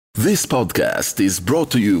This podcast is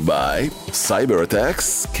brought to you by Cyber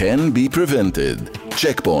attacks can be prevented.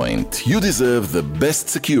 Checkpoint. You deserve the best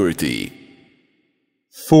security.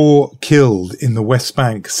 4 killed in the West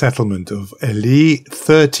Bank settlement of Eli,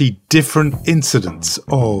 30 different incidents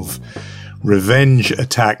of revenge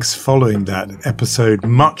attacks following that episode,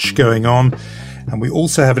 much going on. And we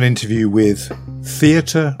also have an interview with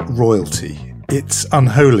theatre royalty. It's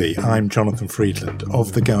unholy. I'm Jonathan Friedland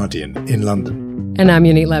of The Guardian in London. And I'm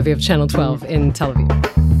Yonit Levy of Channel 12 in Tel Aviv.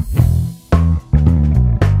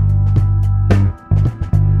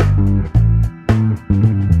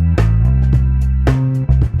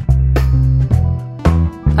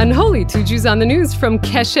 Unholy, Two Jews on the News from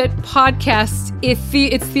Keshet Podcasts.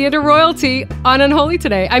 It's theater royalty on Unholy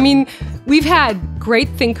today. I mean, we've had great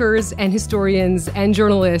thinkers and historians and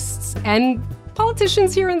journalists and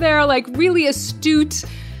politicians here and there, like really astute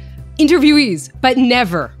interviewees, but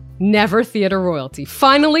never theater royalty.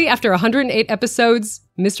 Finally, after 108 episodes,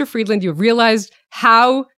 Mr. Friedland, you've realized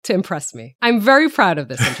how to impress me. I'm very proud of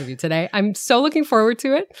this interview today. I'm so looking forward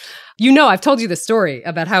to it. You know, I've told you the story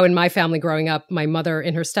about how in my family growing up, my mother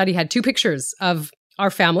in her study had 2 pictures of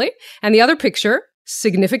our family, and the other picture,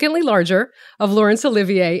 significantly larger, of Laurence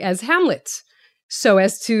Olivier as Hamlet, so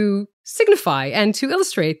as to signify and to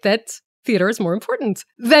illustrate that theater is more important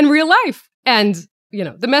than real life. And, you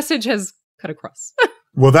know, the message has cut across.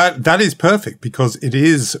 Well, that is perfect because it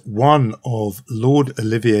is one of Lord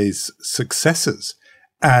Olivier's successors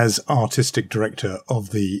as artistic director of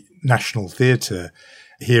the National Theatre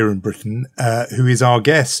here in Britain, who is our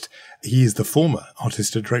guest. He is the former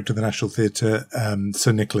artistic director of the National Theatre,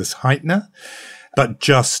 Sir Nicholas Hytner, but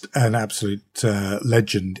just an absolute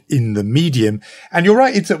legend in the medium. And you're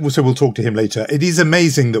right, so we'll talk to him later. It is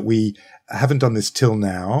amazing that we haven't done this till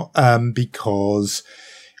now, because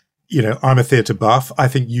you know, I'm a theatre buff. I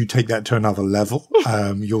think you take that to another level.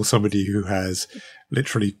 You're somebody who has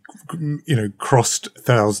literally, you know, crossed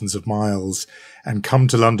thousands of miles and come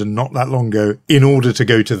to London not that long ago in order to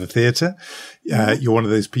go to the theatre. You're one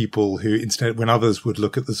of those people who instead, when others would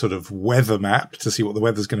look at the sort of weather map to see what the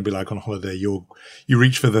weather's going to be like on holiday, you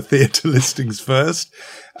reach for the theatre listings first.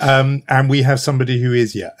 And we have somebody who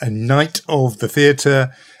is, a knight of the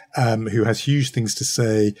theatre, who has huge things to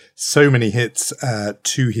say, so many hits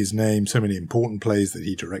to his name, so many important plays that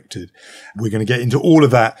he directed. We're going to get into all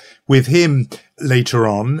of that with him later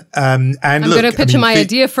on. I'm going to pitch him my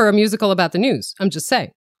idea for a musical about the news. I'm just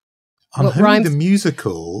saying. Unholy the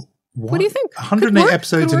musical. What do you think? 108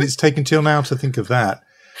 episodes and it's taken till now to think of that.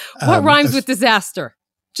 What rhymes with disaster?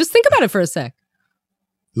 Just think about it for a sec.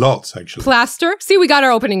 Lots, actually. Plaster. See, we got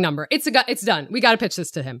our opening number. It's done. We got to pitch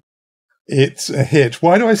this to him. It's a hit.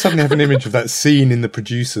 Why do I suddenly have an image of that scene in The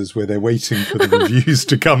Producers where they're waiting for the reviews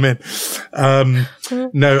to come in?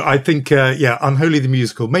 No, I think, Unholy the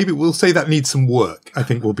Musical. Maybe we'll say that needs some work, I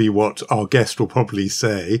think will be what our guest will probably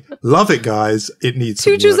say. Love it, guys. It needs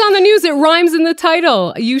some work. Two Jews on the News. It rhymes in the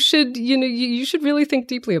title. You should, you should really think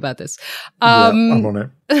deeply about this. I'm on it.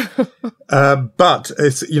 But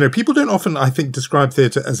it's, people don't often, I think, describe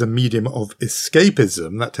theatre as a medium of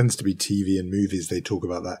escapism. That tends to be TV and movies. They talk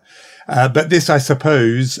about that. But this, I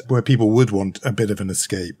suppose, where people would want a bit of an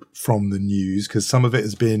escape from the news, because some of it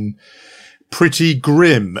has been pretty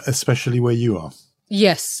grim, especially where you are.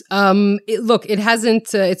 Yes. It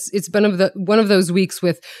hasn't, it's been one of those weeks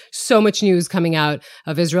with so much news coming out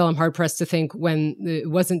of Israel. I'm hard pressed to think when it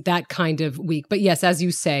wasn't that kind of week. But yes, as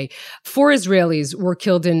you say, 4 Israelis were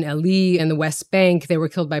killed in Eli and the West Bank. They were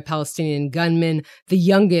killed by Palestinian gunmen. The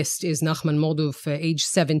youngest is Nachman Moldov, age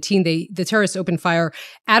 17. The terrorists opened fire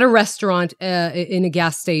at a restaurant, in a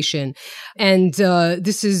gas station. And,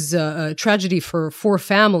 this is a tragedy for 4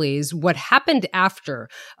 families. What happened after,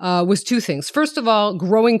 was 2 things. First of all,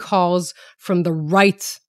 growing calls from the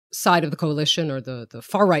right side of the coalition, or the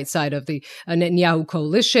far right side of the Netanyahu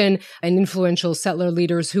coalition, and influential settler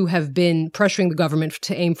leaders who have been pressuring the government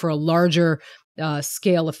to aim for a larger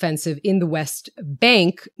scale offensive in the West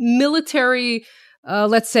Bank. Military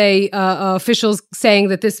officials saying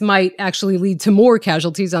that this might actually lead to more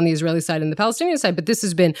casualties on the Israeli side and the Palestinian side. But this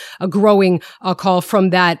has been a growing call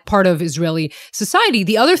from that part of Israeli society.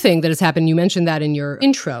 The other thing that has happened, you mentioned that in your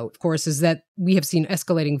intro, of course, is that we have seen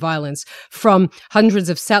escalating violence from hundreds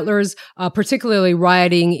of settlers, particularly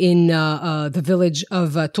rioting in the village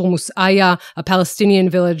of Turmus Aya, a Palestinian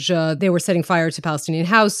village. They were setting fire to Palestinian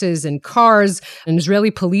houses and cars. An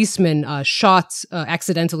Israeli policeman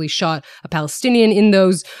accidentally shot a Palestinian in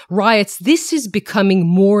those riots. This is becoming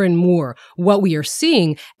more and more what we are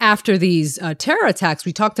seeing after these terror attacks.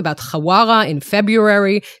 We talked about Hawara in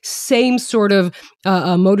February, same sort of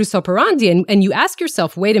modus operandi. And you ask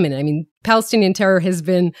yourself, wait a minute, I mean, Palestinian terror has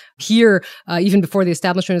been here even before the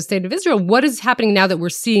establishment of the State of Israel. What is happening now that we're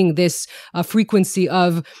seeing this frequency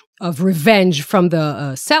of revenge from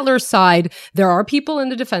the settler side? There are people in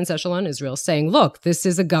the defense echelon Israel saying, look, this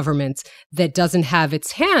is a government that doesn't have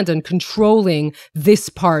its hand on controlling this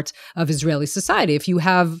part of Israeli society. If you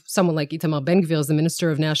have someone like Itamar Ben-Gvir as the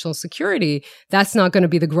Minister of National Security, that's not going to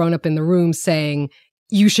be the grown-up in the room saying,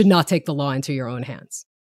 you should not take the law into your own hands.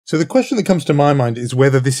 So the question that comes to my mind is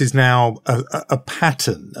whether this is now a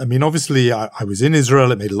pattern. I mean, obviously, I was in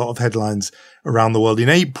Israel. It made a lot of headlines around the world in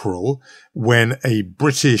April when a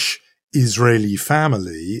British-Israeli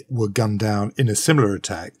family were gunned down in a similar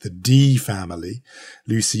attack. The D family,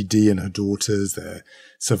 Lucy D and her daughters, their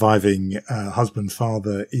surviving husband,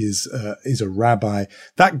 father is a rabbi.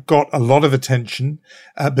 That got a lot of attention,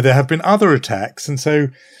 but there have been other attacks. And so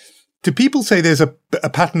do people say there's a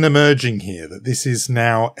pattern emerging here, that this is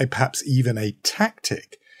now perhaps even a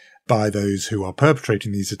tactic by those who are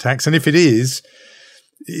perpetrating these attacks? And if it is,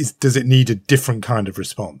 does it need a different kind of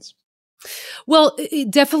response? Well,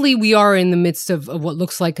 definitely we are in the midst of what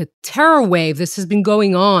looks like a terror wave. This has been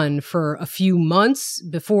going on for a few months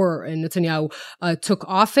before Netanyahu took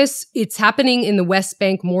office. It's happening in the West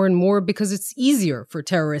Bank more and more because it's easier for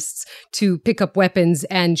terrorists to pick up weapons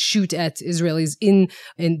and shoot at Israelis in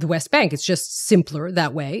the West Bank. It's just simpler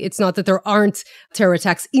that way. It's not that there aren't terror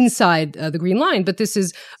attacks inside the Green Line, but this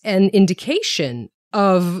is an indication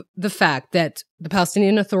of the fact that the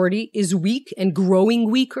Palestinian Authority is weak and growing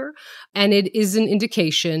weaker. And it is an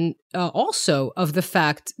indication also of the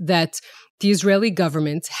fact that the Israeli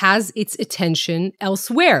government has its attention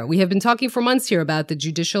elsewhere. We have been talking for months here about the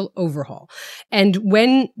judicial overhaul. And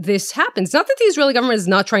when this happens, not that the Israeli government is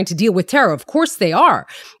not trying to deal with terror, of course they are,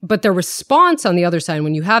 but the response on the other side,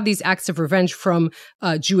 when you have these acts of revenge from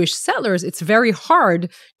Jewish settlers, it's very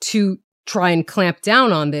hard to try and clamp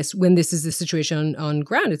down on this when this is the situation on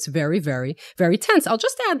ground. It's very, very, very tense. I'll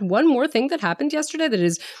just add one more thing that happened yesterday that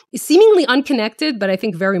is seemingly unconnected, but I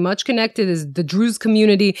think very much connected, is the Druze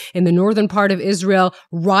community in the northern part of Israel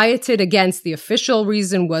rioted against. The official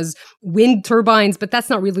reason was wind turbines, but that's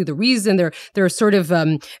not really the reason. They're sort of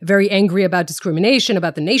very angry about discrimination,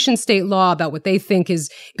 about the nation state law, about what they think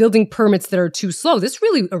is building permits that are too slow. This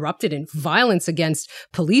really erupted in violence against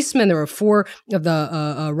policemen. There were 4 of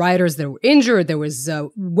the rioters that were injured. There was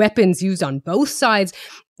weapons used on both sides.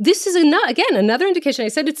 This is, another indication. I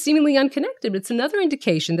said it's seemingly unconnected, but it's another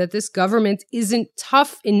indication that this government isn't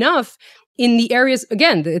tough enough in the areas.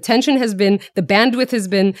 Again, the bandwidth has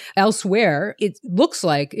been elsewhere. It looks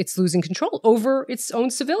like it's losing control over its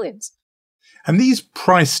own civilians. And these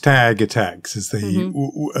price tag attacks, as they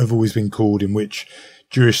have always been called, in which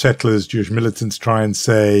Jewish settlers, Jewish militants try and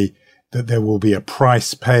say that there will be a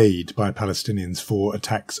price paid by Palestinians for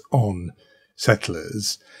attacks on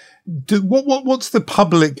settlers. What's the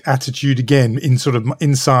public attitude, again, in sort of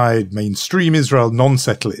inside mainstream Israel,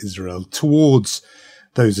 non-settler Israel, towards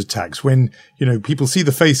those attacks? When, people see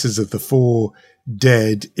the faces of the 4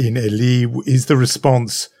 dead in Eli, is the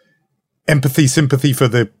response empathy, sympathy for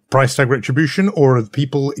the price tag retribution, or are the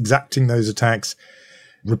people exacting those attacks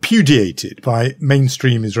repudiated by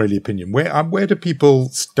mainstream Israeli opinion? Where do people,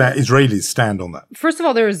 Israelis, stand on that? First of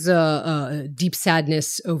all, there's a deep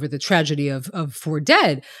sadness over the tragedy of 4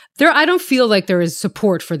 dead. I don't feel like there is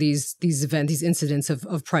support for these events, these incidents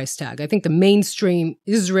of price tag. I think the mainstream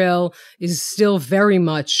Israel is still very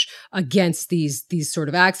much against these sort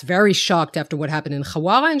of acts, very shocked after what happened in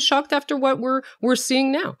Hawara and shocked after what we're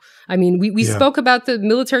seeing now. I mean, we spoke about the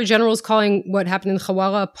military generals calling what happened in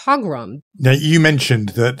Hawara a pogrom. Now, you mentioned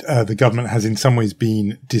that the government has in some ways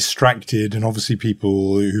been distracted, and obviously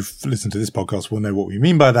people who've listened to this podcast will know what we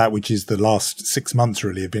mean by that, which is the last 6 months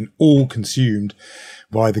really have been all consumed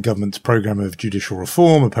by the government's program of judicial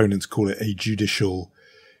reform. Opponents call it a judicial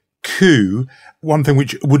coup. One thing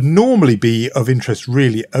which would normally be of interest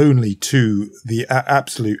really only to the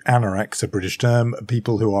absolute anoraks, a British term,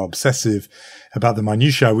 people who are obsessive about the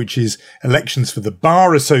minutiae, which is elections for the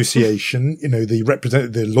Bar Association,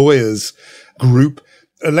 the lawyers group.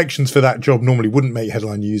 Elections for that job normally wouldn't make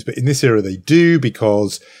headline news, but in this era they do,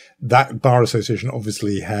 because that Bar Association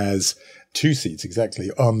obviously has 2 seats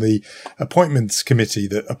exactly on the appointments committee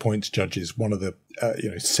that appoints judges, one of the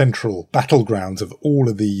central battlegrounds of all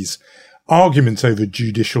of these arguments over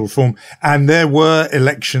judicial reform. And there were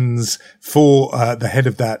elections for the head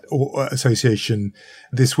of that association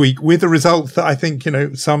this week, with a result that I think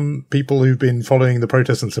some people who've been following the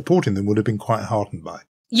protests and supporting them would have been quite heartened by.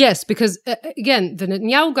 Yes, because again, the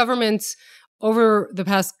Netanyahu government over the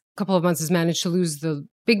past couple of months has managed to lose the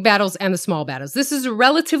big battles and the small battles. This is a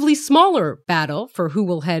relatively smaller battle for who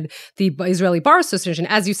will head the Israeli Bar Association.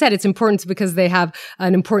 As you said, it's important because they have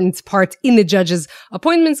an important part in the Judges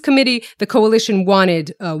Appointments Committee. The coalition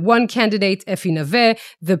wanted one candidate, Efi Naveh.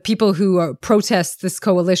 The people who protest this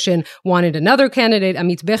coalition wanted another candidate,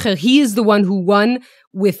 Amit Becher. He is the one who won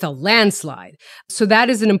with a landslide. So that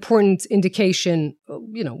is an important indication,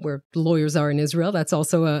 where the lawyers are in Israel. That's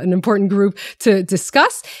also an important group to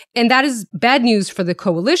discuss. And that is bad news for the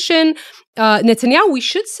coalition. Netanyahu, we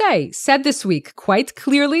should say, said this week quite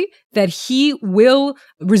clearly that he will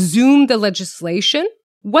resume the legislation.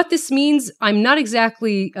 What this means, I'm not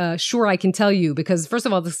exactly sure I can tell you, because first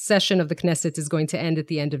of all, the session of the Knesset is going to end at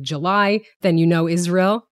the end of July. Then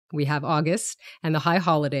Israel. We have August and the high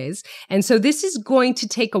holidays. And so this is going to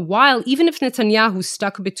take a while, even if Netanyahu's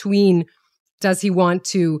stuck between, does he want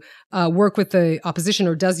to work with the opposition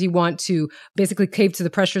or does he want to basically cave to the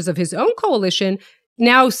pressures of his own coalition?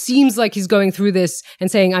 Now seems like he's going through this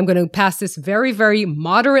and saying, I'm going to pass this very, very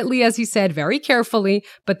moderately, as he said, very carefully,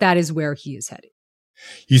 but that is where he is heading.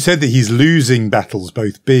 You said that he's losing battles,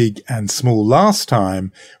 both big and small. Last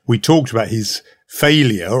time we talked about his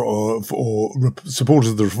failure or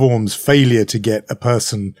supporters of the reforms' failure to get a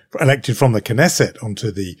person elected from the Knesset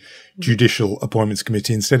onto the Judicial Appointments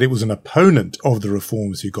Committee. Instead, it was an opponent of the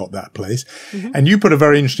reforms who got that place. Mm-hmm. And you put a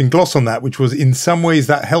very interesting gloss on that, which was in some ways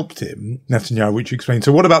that helped him, Netanyahu, which you explained.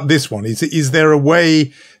 So what about this one? Is there a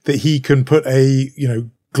way that he can put a,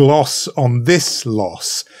 gloss on this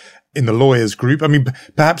loss in the lawyers group? I mean,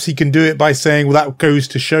 perhaps he can do it by saying, well, that goes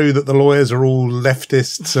to show that the lawyers are all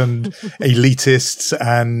leftists and elitists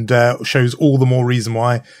and shows all the more reason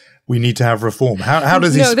why we need to have reform. How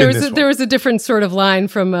does he spin this one? There was a different sort of line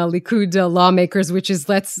from Likud lawmakers, which is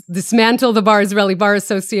let's dismantle the Israeli Bar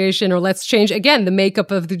Association, or let's change, again, the makeup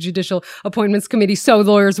of the Judicial Appointments Committee so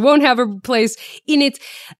lawyers won't have a place in it.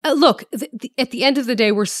 Look, at the end of the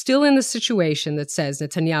day, we're still in the situation that says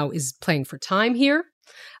Netanyahu is playing for time here.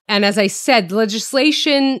 And as I said,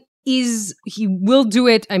 legislation he will do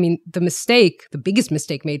it. I mean, the biggest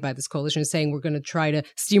mistake made by this coalition is saying we're going to try to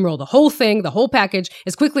steamroll the whole thing, the whole package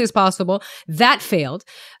as quickly as possible. That failed.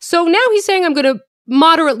 So now he's saying I'm going to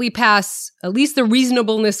moderately pass at least the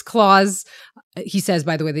reasonableness clause. He says,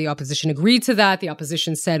 by the way, the opposition agreed to that. The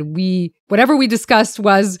opposition said whatever we discussed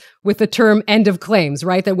was with the term end of claims,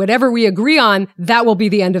 right? That whatever we agree on, that will be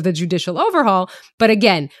the end of the judicial overhaul. But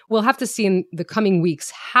again, we'll have to see in the coming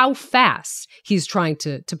weeks how fast he's trying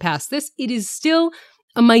to pass this. It is still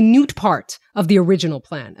a minute part of the original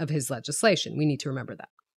plan of his legislation. We need to remember that.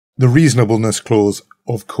 The reasonableness clause,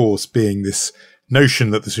 of course, being this notion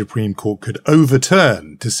that the Supreme Court could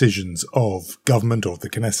overturn decisions of government or of the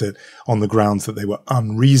Knesset on the grounds that they were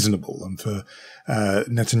unreasonable. And for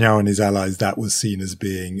Netanyahu and his allies, that was seen as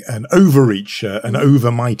being an overreach, an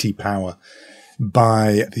overmighty power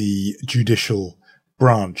by the judicial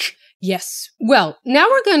branch. Yes. Well, now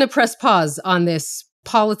we're going to press pause on this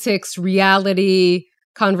politics, reality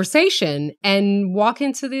conversation and walk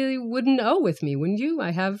into the wooden O with me, wouldn't you?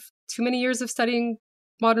 I have too many years of studying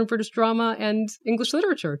modern British drama and English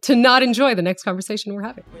literature to not enjoy the next conversation we're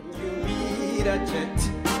having. When you meet a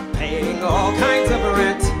gent, paying all kinds of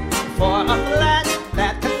rent for a flat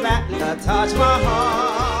that can flatten the Taj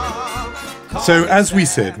Mahal. So as we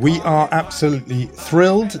said, we are absolutely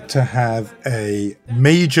thrilled to have a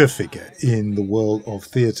major figure in the world of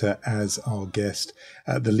theatre as our guest,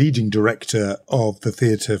 the leading director of the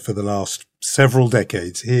theatre for the last several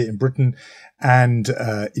decades here in Britain and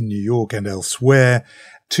in New York and elsewhere.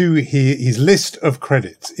 His list of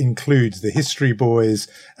credits includes The History Boys,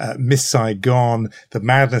 Miss Saigon, The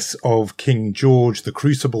Madness of King George, The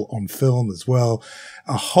Crucible on film as well,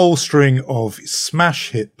 a whole string of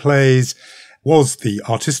smash hit plays, was the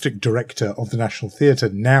artistic director of the National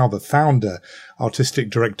Theatre, now the founder,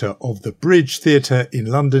 artistic director of the Bridge Theatre in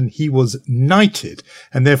London. He was knighted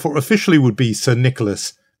and therefore officially would be Sir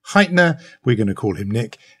Nicholas Hytner. We're going to call him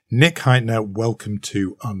Nick. Nick Hytner, welcome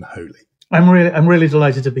to Unholy. I'm really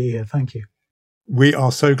delighted to be here. Thank you. We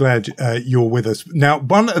are so glad you're with us. Now,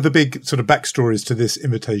 one of the big sort of backstories to this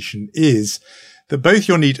invitation is that both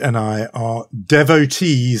Yonit and I are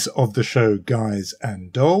devotees of the show Guys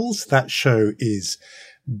and Dolls. That show is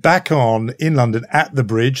back on in London at the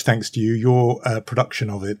Bridge, thanks to you, your production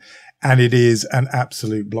of it. And it is an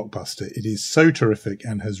absolute blockbuster. It is so terrific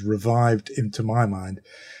and has revived, into my mind,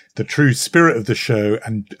 the true spirit of the show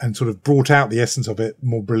and sort of brought out the essence of it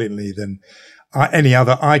more brilliantly than any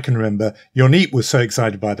other I can remember. Yonit was so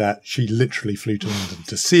excited by that, she literally flew to London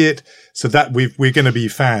to see it. So that we're going to be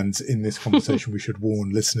fans in this conversation. We should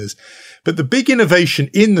warn listeners. But the big innovation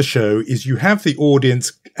in the show is you have the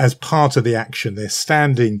audience as part of the action. They're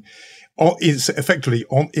standing is effectively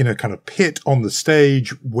in a kind of pit on the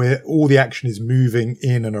stage where all the action is moving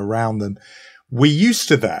in and around them. We're used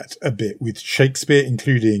to that a bit with Shakespeare,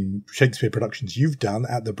 including Shakespeare productions you've done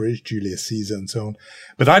at the Bridge, Julius Caesar and so on.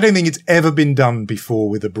 But I don't think it's ever been done before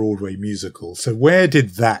with a Broadway musical. So where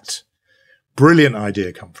did that brilliant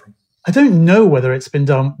idea come from? I don't know whether it's been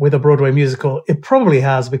done with a Broadway musical. It probably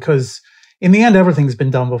has, because in the end, everything's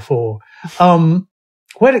been done before.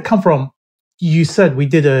 Where did it come from? You said we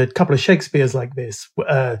did a couple of Shakespeares like this.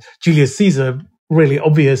 Julius Caesar, really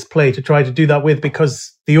obvious play to try to do that with,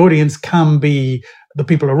 because the audience can be the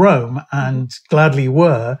people of Rome, and gladly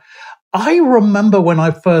were. I remember when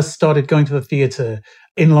I first started going to the theatre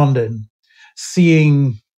in London,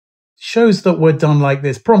 seeing shows that were done like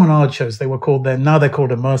this, promenade shows they were called then. Now they're called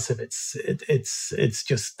immersive. It's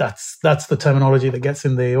just that's the terminology that gets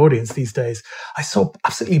in the audience these days. I saw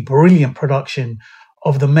absolutely brilliant production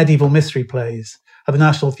of the medieval mystery plays at the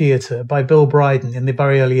National Theatre by Bill Bryden in the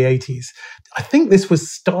very early 80s. I think this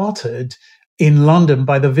was started in London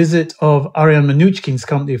by the visit of Ariane Mnouchkin's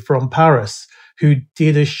company from Paris, who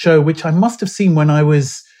did a show which I must have seen when I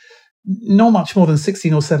was not much more than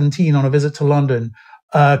 16 or 17 on a visit to London,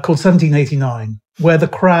 called 1789, where the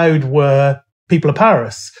crowd were people of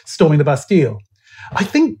Paris storming the Bastille. I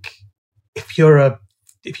think if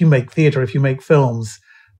you make theatre, if you make films,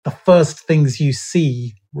 the first things you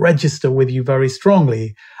see register with you very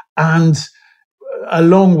strongly. And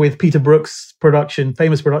along with Peter Brook's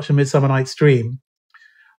famous production, Midsummer Night's Dream,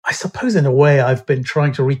 I suppose in a way I've been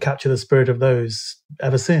trying to recapture the spirit of those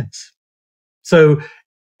ever since. So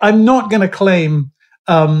I'm not going to claim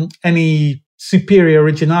any superior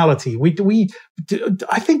originality.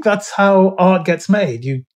 I think that's how art gets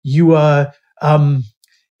made. You are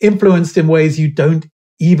influenced in ways you don't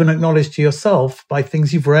even acknowledge to yourself by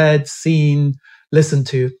things you've read, seen, listened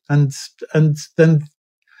to, and then,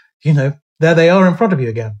 there they are in front of you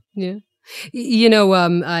again. Yeah.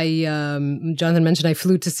 Jonathan mentioned I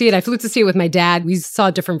flew to see it. I flew to see it with my dad. We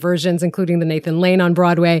saw different versions, including the Nathan Lane on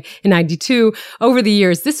Broadway in 92. Over the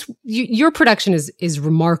years, your production is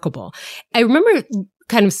remarkable. I remember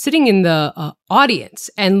kind of sitting in the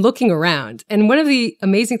audience and looking around. And one of the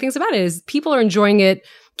amazing things about it is people are enjoying it.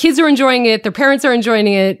 Kids are enjoying it. Their parents are enjoying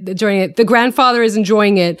it. The grandfather is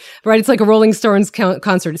enjoying it, right? It's like a Rolling Stones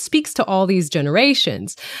concert. It speaks to all these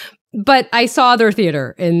generations. But I saw other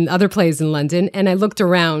theater in other plays in London, and I looked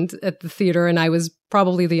around at the theater, and I was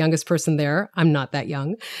probably the youngest person there. I'm not that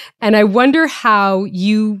young. And I wonder how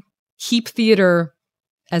you keep theater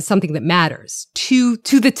as something that matters to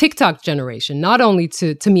the TikTok generation, not only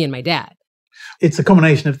to me and my dad. It's a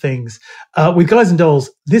combination of things. With Guys and Dolls,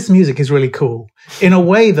 this music is really cool in a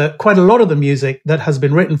way that quite a lot of the music that has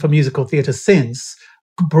been written for musical theatre since,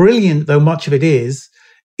 brilliant though much of it is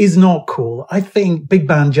not cool. I think big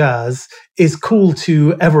band jazz is cool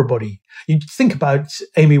to everybody. You think about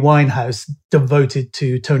Amy Winehouse devoted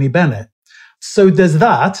to Tony Bennett. So there's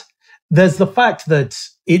that. There's the fact that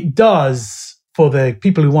it does, for the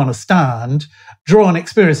people who want to stand, draw on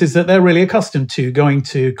experiences that they're really accustomed to, going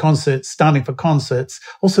to concerts, standing for concerts.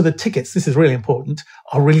 Also, the tickets, this is really important,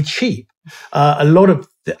 are really cheap. And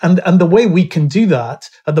the way we can do that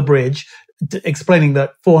at the Bridge, explaining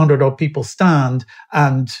that 400 odd people stand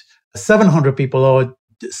and 700 people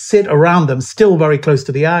sit around them, still very close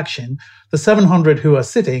to the action. The 700 who are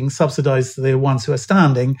sitting subsidize the ones who are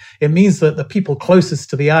standing. It means that the people closest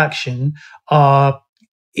to the action are,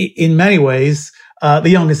 in many ways, the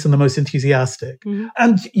youngest and the most enthusiastic. Mm-hmm.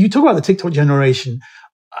 And you talk about the TikTok generation.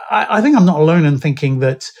 I think I'm not alone in thinking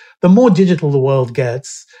that the more digital the world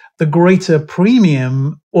gets, the greater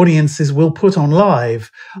premium audiences will put on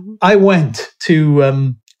live. Mm-hmm. I went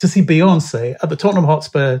to see Beyonce at the Tottenham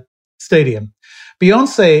Hotspur Stadium.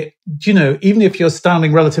 Beyonce, even if you're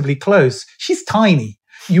standing relatively close, she's tiny.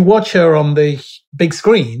 You watch her on the big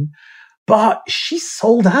screen, but she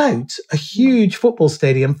sold out a huge football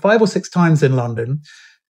stadium 5 or 6 times in London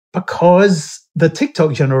because the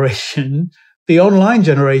TikTok generation, the online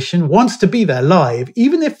generation, wants to be there live,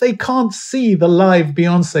 even if they can't see the live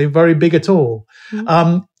Beyonce very big at all.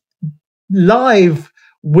 Mm-hmm. Live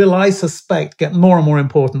will, I suspect, get more and more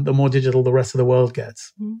important the more digital the rest of the world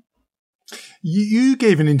gets. Mm-hmm. You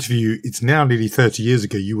gave an interview, it's now nearly 30 years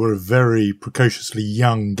ago. You were a very precociously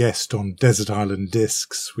young guest on Desert Island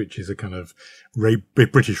Discs, which is a kind of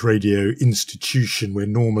British radio institution where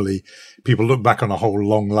normally people look back on a whole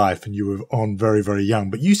long life, and you were on very, very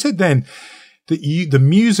young. But you said then the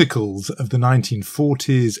musicals of the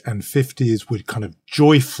 1940s and 50s were kind of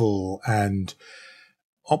joyful and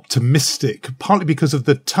optimistic, partly because of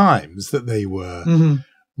the times that they were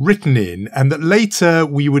written in, and that later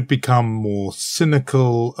we would become more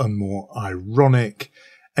cynical and more ironic.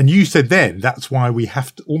 And you said then that's why we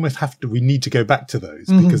we need to go back to those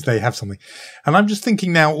because they have something. And I'm just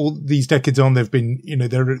thinking now, all these decades on, there've been,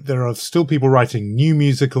 there are still people writing new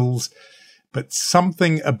musicals, but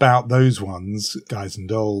something about those ones, Guys and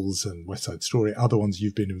Dolls and West Side Story, other ones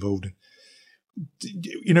you've been involved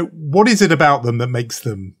in, what is it about them that makes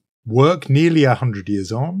them work nearly 100 years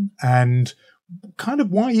on? And kind of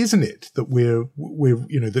why isn't it that we're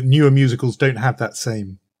that newer musicals don't have that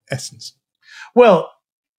same essence? Well,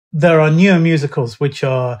 there are newer musicals which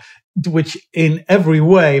in every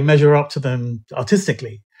way measure up to them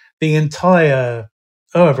artistically. The entire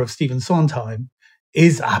oeuvre of Stephen Sondheim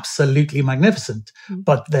is absolutely magnificent,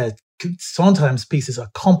 but their Sondheim's pieces are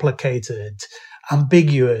complicated,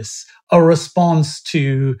 ambiguous, a response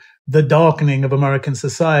to the darkening of American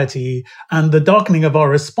society and the darkening of our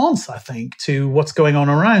response, I think, to what's going on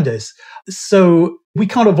around us. So we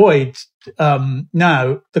can't avoid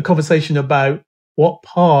now the conversation about what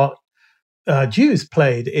part Jews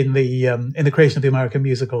played in the creation of the American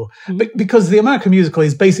musical, because the American musical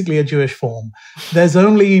is basically a Jewish form. There's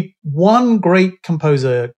only one great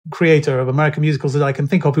creator of American musicals that I can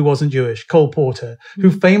think of who wasn't Jewish, Cole Porter,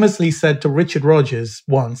 who famously said to Richard Rodgers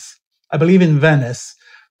once, I believe in Venice,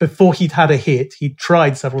 before he'd had a hit, he'd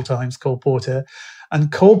tried several times, Cole Porter,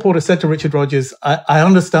 and Cole Porter said to Richard Rodgers, I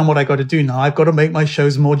understand what I got to do now. I've got to make my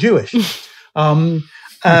shows more Jewish. And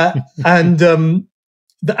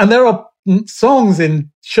there are songs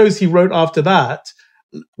in shows he wrote after that,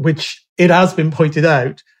 which it has been pointed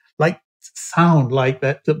out, sound like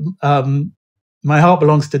that. My Heart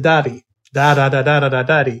Belongs to Daddy, da da da da da da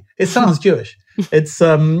daddy. It sounds Jewish. It's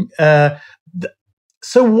so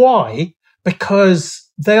why? Because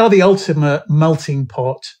they are the ultimate melting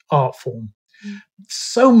pot art form.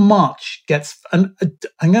 So much gets, and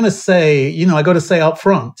I'm going to say, I got to say up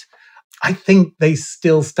front, I think they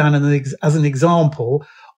still stand as an example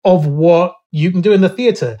of what you can do in the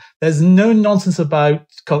theatre. There's no nonsense about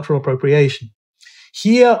cultural appropriation.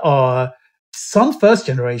 Here are some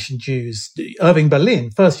first-generation Jews, Irving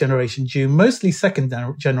Berlin, first-generation Jew, mostly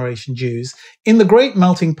second-generation Jews, in the great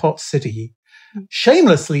melting pot city,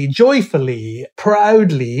 shamelessly, joyfully,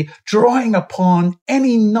 proudly drawing upon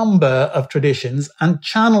any number of traditions and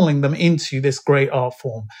channeling them into this great art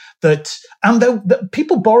form that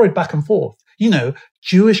people borrowed back and forth.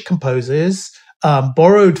 Jewish composers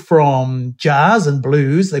borrowed from jazz and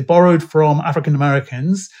blues. They borrowed from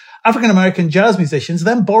African-American jazz musicians,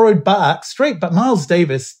 then borrowed straight back. Miles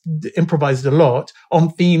Davis improvised a lot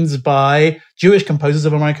on themes by Jewish composers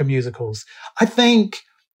of American musicals. I think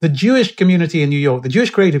the Jewish community in New York, the Jewish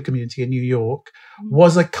creative community in New York,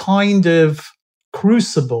 was a kind of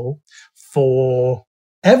crucible for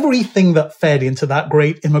everything that fed into that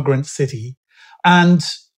great immigrant city. And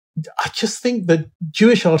I just think that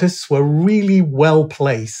Jewish artists were really well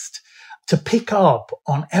placed to pick up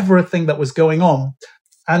on everything that was going on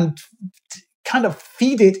and kind of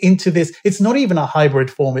feed it into this. It's not even a hybrid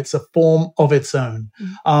form. It's a form of its own.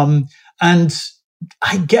 And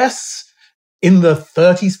I guess in the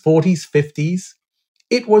 30s, 40s, 50s,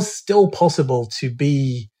 it was still possible to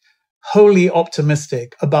be wholly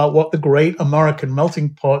optimistic about what the great American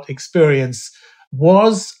melting pot experience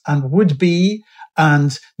was and would be.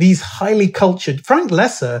 And these highly cultured, Frank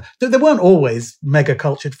Lesser, they weren't always mega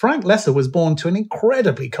cultured. Frank Lesser was born to an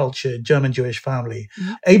incredibly cultured German Jewish family.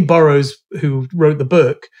 Abe Burrows, who wrote the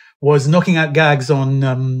book, was knocking out gags on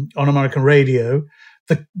American radio.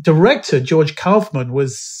 The director, George Kaufman,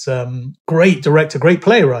 was great director, great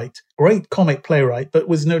playwright, great comic playwright, but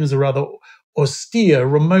was known as a rather austere,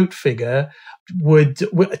 remote figure,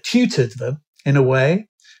 tutored them in a way.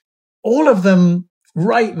 All of them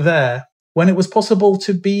right there when it was possible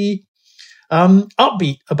to be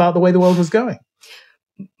upbeat about the way the world was going.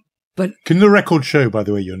 But can the record show, by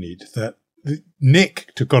the way, Yonid, that Nick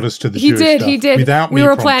got us to the Jewish stuff. He did. Without we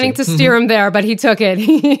were planning to steer him there, but he took it.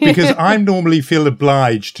 Because I normally feel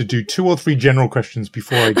obliged to do 2 or 3 general questions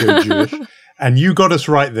before I go Jewish. And you got us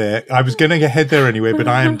right there. I was going to head there anyway, but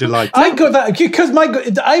I am delighted. I got that because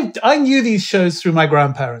I knew these shows through my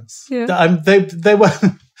grandparents. Yeah.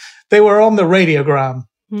 They were on the radiogram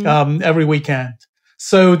every weekend.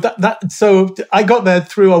 So so I got there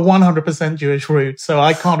through a 100% Jewish route, so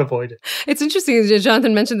I can't avoid it. It's interesting.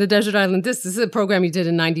 Jonathan mentioned the Desert Island Discs. This is a program you did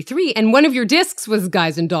in '93, and one of your discs was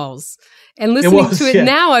Guys and Dolls. And listening to it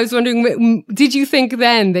now, I was wondering, did you think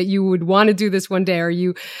then that you would want to do this one day?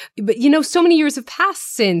 But so many years have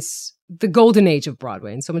passed since the golden age of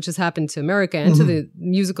Broadway, and so much has happened to America and to the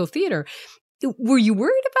musical theater. Were you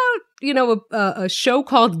worried about, a show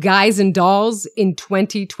called Guys and Dolls in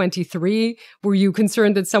 2023? Were you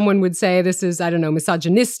concerned that someone would say this is, I don't know,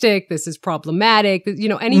 misogynistic, this is problematic,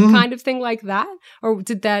 any kind of thing like that? Or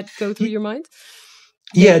did that go through your mind?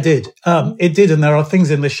 Yeah, it did. It did. And there are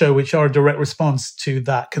things in the show which are a direct response to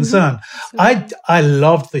that concern. I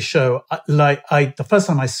loved the show. The first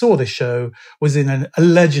time I saw the show was in a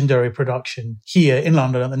legendary production here in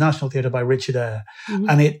London at the National Theatre by Richard Eyre.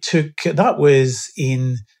 And that was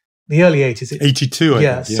in the early 80s. 82, I think.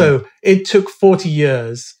 Yeah. So it took 40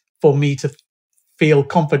 years for me to feel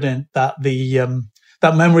confident that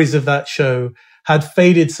that memories of that show had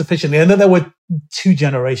faded sufficiently, and that there were 2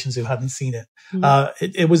 generations who hadn't seen it.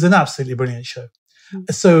 It was an absolutely brilliant show.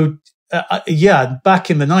 So, back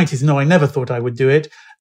in the 90s, no, I never thought I would do it.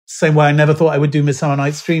 Same way I never thought I would do Midsummer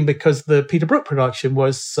Night's Dream, because the Peter Brook production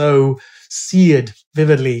was so seared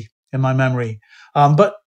vividly in my memory.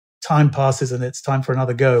 But time passes and it's time for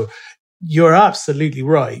another go. You're absolutely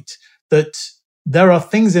right that there are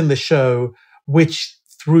things in the show which,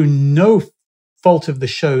 through no fault of the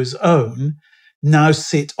show's own, now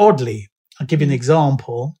sit oddly. I'll give you an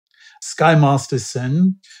example. Sky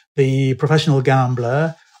Masterson, the professional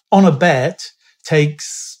gambler, on a bet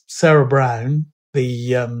takes Sarah Brown,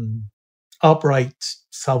 the upright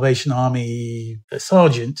Salvation Army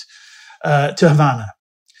sergeant, to Havana.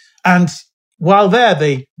 And while there,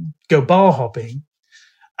 they go bar hopping,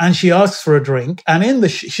 and she asks for a drink, and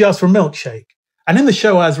she asks for a milkshake. And in the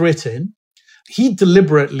show as written, he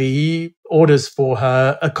deliberately orders for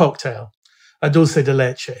her a cocktail, a dulce de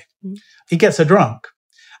leche. He gets her drunk.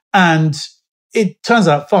 And it turns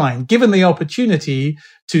out fine. Given the opportunity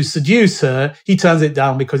to seduce her, he turns it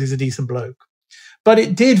down because he's a decent bloke. But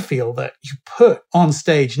it did feel that you put on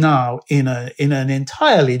stage now in an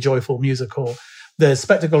entirely joyful musical the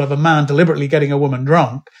spectacle of a man deliberately getting a woman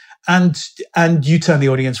drunk, and you turn the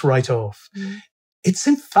audience right off. It's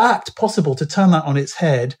in fact possible to turn that on its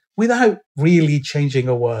head without really changing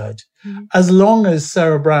a word. As long as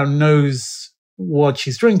Sarah Brown knows what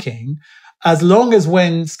she's drinking, as long as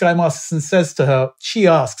when Sky Masterson says to her, she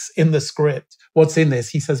asks in the script, what's in this?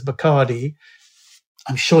 He says Bacardi.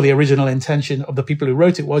 I'm sure the original intention of the people who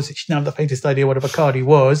wrote it was that she didn't have the faintest idea what a Bacardi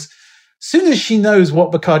was. Soon as she knows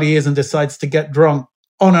what Bacardi is and decides to get drunk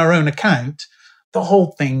on her own account, the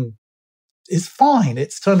whole thing is fine.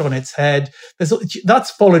 It's turned on its head.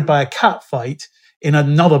 That's followed by a cat fight in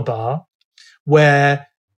another bar where,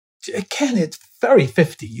 again, it's very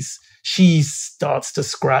 50s. She starts to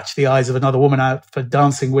scratch the eyes of another woman out for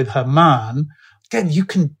dancing with her man. Again, you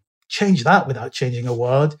can change that without changing a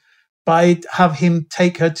word by have him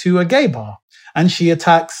take her to a gay bar. And she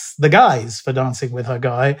attacks the guys for dancing with her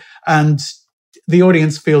guy. And the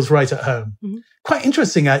audience feels right at home. Quite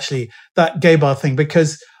interesting, actually, that gay bar thing,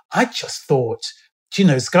 because I just thought,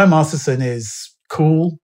 Sky Masterson is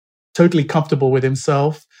cool, totally comfortable with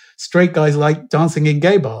himself. Straight guys like dancing in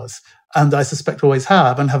gay bars. And I suspect always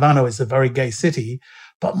have. And Havana is a very gay city.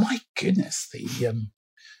 But my goodness,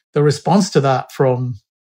 the response to that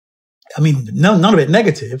none of it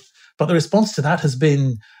negative, but the response to that has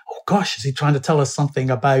been, oh gosh, is he trying to tell us something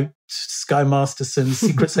about Sky Masterson's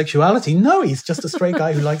secret sexuality? No, he's just a straight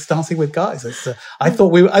guy who likes dancing with guys. I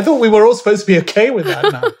thought we were all supposed to be okay with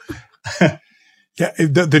that now. Yeah,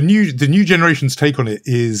 the new generation's take on it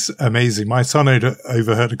is amazing. My son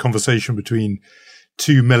overheard a conversation between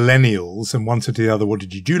 2 millennials, and one said to the other, what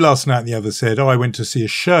did you do last night? And the other said, oh, I went to see a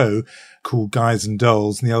show called Guys and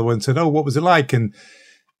Dolls. And the other one said, oh, what was it like? And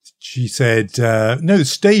she said, no, the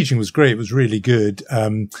staging was great. It was really good.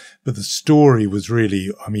 But the story was really,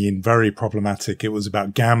 very problematic. It was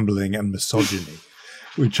about gambling and misogyny,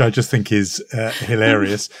 which I just think is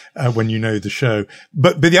hilarious when you know the show.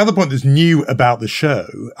 But the other point that's new about the show,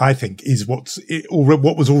 I think, is what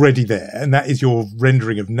was already there. And that is your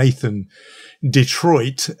rendering of Nathan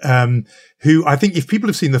Detroit, who I think if people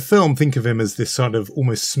have seen the film, think of him as this sort of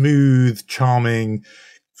almost smooth, charming,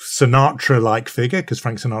 Sinatra-like figure, because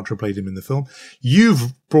Frank Sinatra played him in the film.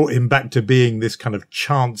 You've brought him back to being this kind of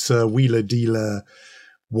chancer, wheeler-dealer,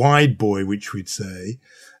 wide boy, which we'd say.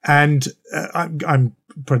 And I'm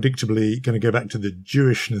predictably going to go back to the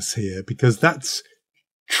Jewishness here, because that's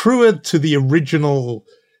truer to the original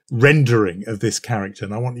rendering of this character.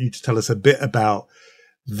 And I want you to tell us a bit about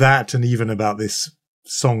that, and even about this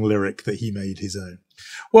song lyric that he made his own.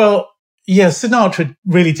 Well, yeah, Sinatra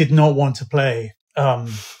really did not want to play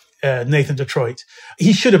Nathan Detroit.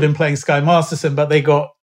 He should have been playing Sky Masterson, but they got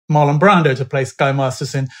Marlon Brando to play Sky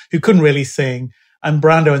Masterson, who couldn't really sing. And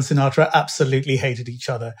Brando and Sinatra absolutely hated each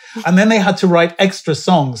other. And then they had to write extra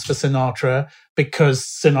songs for Sinatra because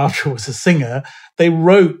Sinatra was a singer. They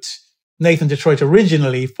wrote Nathan Detroit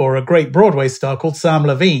originally for a great Broadway star called Sam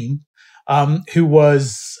Levine, who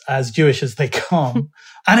was as Jewish as they come.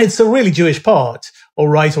 And it's a really Jewish part. All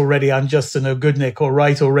right, already, I'm just a no good Nick. All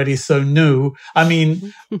right, already, so new. I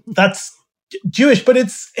mean, that's Jewish, but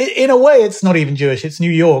it's, in a way, it's not even Jewish. It's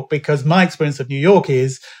New York, because my experience of New York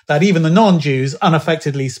is that even the non-Jews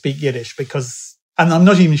unaffectedly speak Yiddish because, and I'm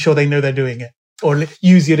not even sure they know they're doing it or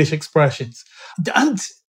use Yiddish expressions. And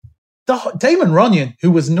Damon Runyon,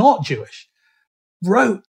 who was not Jewish,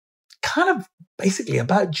 wrote kind of basically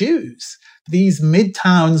about Jews, these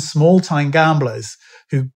midtown small-time gamblers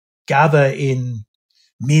who gather in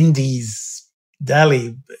Mindy's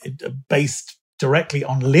Deli, based directly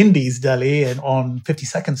on Lindy's Deli and on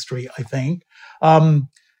 52nd Street, I think.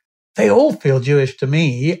 They all feel Jewish to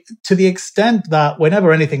me, to the extent that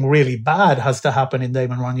whenever anything really bad has to happen in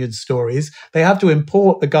Damon Runyon's stories, they have to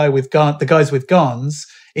import the guys with guns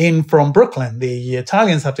in from Brooklyn. The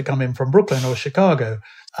Italians have to come in from Brooklyn or Chicago.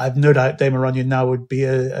 I've no doubt Damon Runyon now would be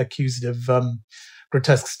accused of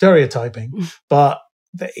grotesque stereotyping, but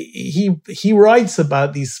he writes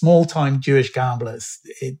about these small-time Jewish gamblers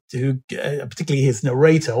who, particularly his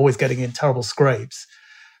narrator, always getting in terrible scrapes.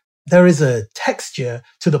 There is a texture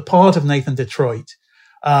to the part of Nathan Detroit,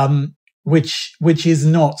 which is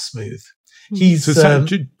not smooth. He's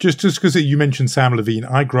just because you mentioned Sam Levine,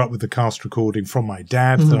 I grew up with the cast recording from my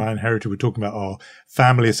dad that I inherited. We're talking about our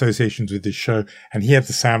family associations with this show, and he had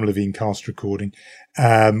the Sam Levine cast recording,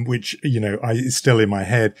 which is still in my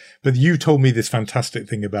head. But you told me this fantastic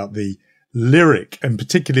thing about the lyric, and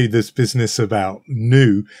particularly this business about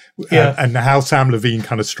new, and how Sam Levine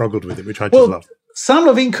kind of struggled with it, which I just love. Sam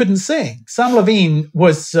Levine couldn't sing. Sam Levine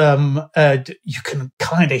was, you can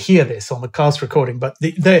kind of hear this on the cast recording, but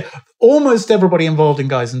almost everybody involved in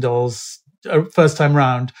Guys and Dolls, first time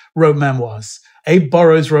round, wrote memoirs. Abe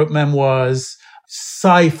Burrows wrote memoirs.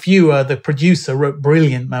 Cy Fewer, the producer, wrote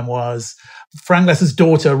brilliant memoirs. Frank Less's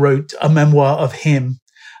daughter wrote a memoir of him.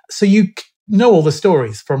 So you know all the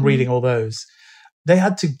stories from reading all those. They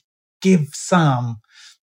had to give Sam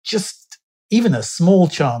just even a small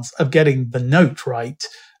chance of getting the note right.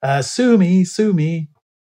 Sue me, sue me.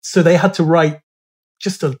 So they had to write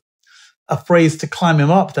just a phrase to climb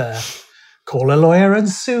him up there. Call a lawyer and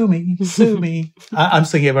sue me, sue me. I'm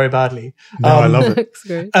singing it very badly. No, I love it.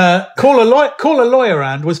 Call a lawyer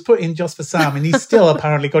and was put in just for Sam, and he still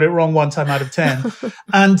apparently got it wrong 1 time out of 10.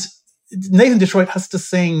 And Nathan Detroit has to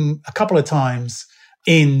sing a couple of times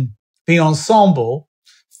in the ensemble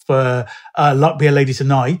for Luck Be a Lady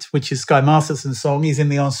Tonight, which is Sky Masterson's song. He's in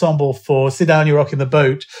the ensemble for Sit Down, You're Rocking the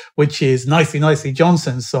Boat, which is Nicely, Nicely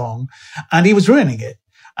Johnson's song. And he was ruining it.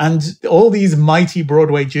 And all these mighty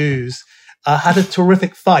Broadway Jews had a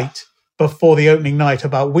terrific fight before the opening night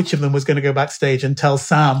about which of them was going to go backstage and tell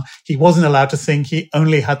Sam he wasn't allowed to sing, he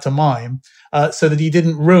only had to mime, so that he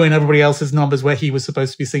didn't ruin everybody else's numbers where he was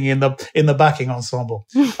supposed to be singing in the backing ensemble.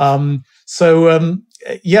 But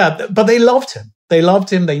they loved him. They loved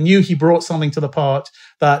him. They knew he brought something to the part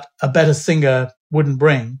that a better singer wouldn't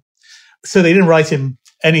bring. So they didn't write him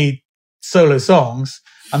any solo songs.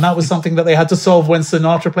 And that was something that they had to solve when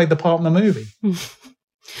Sinatra played the part in the movie.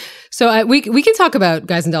 So we can talk about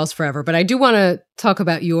Guys and Dolls forever, but I do want to talk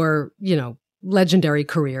about your, legendary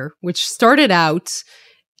career, which started out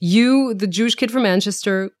you, the Jewish kid from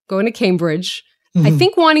Manchester, going to Cambridge, I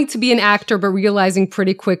think wanting to be an actor, but realizing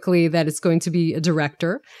pretty quickly that it's going to be a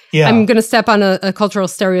director. Yeah. I'm going to step on a cultural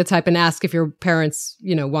stereotype and ask if your parents,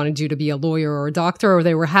 wanted you to be a lawyer or a doctor, or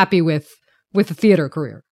they were happy with a theater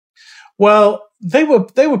career. Well, they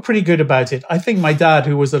were pretty good about it. I think my dad,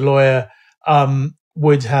 who was a lawyer,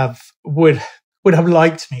 would have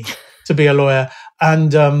liked me to be a lawyer,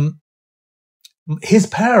 and his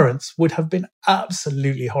parents would have been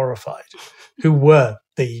absolutely horrified, who were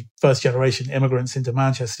the first generation immigrants into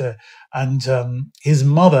Manchester. And his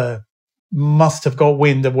mother must have got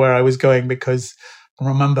wind of where I was going, because I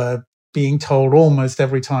remember being told almost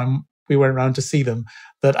every time we went around to see them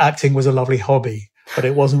that acting was a lovely hobby. but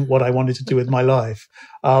it wasn't what I wanted to do with my life.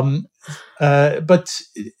 But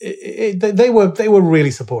they were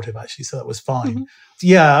really supportive, actually, so that was fine. Mm-hmm.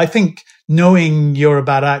 Yeah, I think knowing you're a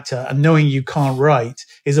bad actor and knowing you can't write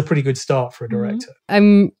is a pretty good start for a director. Mm-hmm.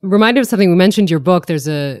 I'm reminded of something. We mentioned your book. There's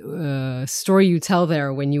a story you tell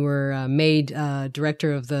there when you were made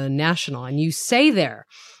director of the National, and you say there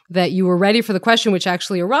that you were ready for the question, which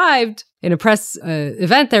actually arrived in a press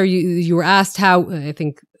event there. You were asked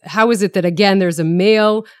how is it that, again, there's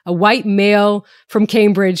a white male from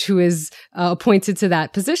Cambridge who is appointed to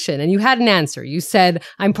that position? And you had an answer. You said,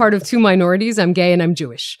 I'm part of two minorities. I'm gay and I'm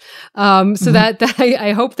Jewish. So that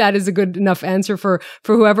I hope that is a good enough answer for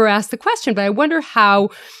whoever asked the question. But I wonder how,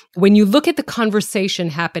 when you look at the conversation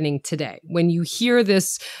happening today, when you hear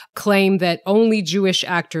this claim that only Jewish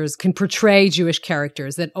actors can portray Jewish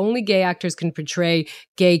characters, that only gay actors can portray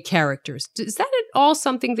gay characters, is that at all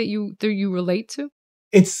something that you relate to?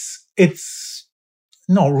 It's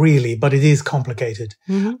not really, but it is complicated.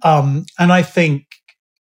 Mm-hmm. And I think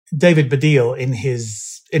David Baddiel in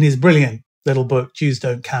his brilliant little book, Jews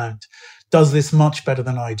Don't Count, does this much better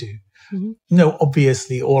than I do. Mm-hmm. No,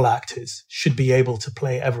 obviously all actors should be able to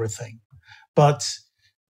play everything, but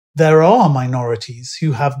there are minorities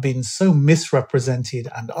who have been so misrepresented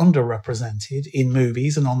and underrepresented in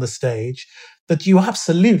movies and on the stage that you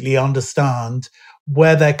absolutely understand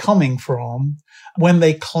where they're coming from when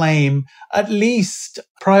they claim at least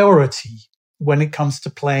priority when it comes to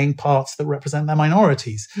playing parts that represent their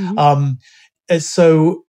minorities. Mm-hmm.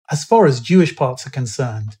 So as far as Jewish parts are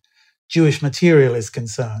concerned, Jewish material is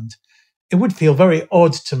concerned, it would feel very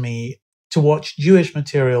odd to me to watch Jewish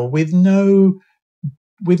material with no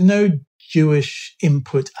Jewish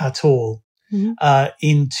input at all. Mm-hmm.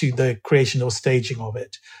 Into the creation or staging of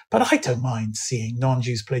it. But I don't mind seeing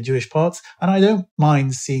non-Jews play Jewish parts, and I don't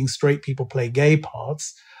mind seeing straight people play gay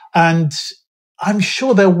parts. And I'm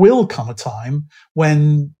sure there will come a time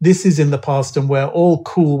when this is in the past and we're all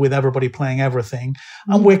cool with everybody playing everything.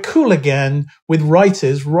 Mm-hmm. And we're cool again with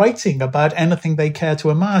writers writing about anything they care to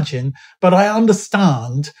imagine. But I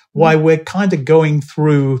understand why we're kind of going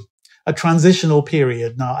through a transitional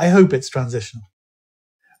period now. I hope it's transitional.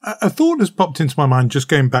 A thought has popped into my mind, just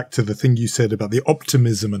going back to the thing you said about the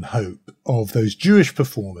optimism and hope of those Jewish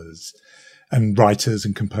performers and writers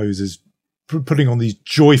and composers putting on these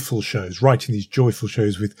joyful shows, writing these joyful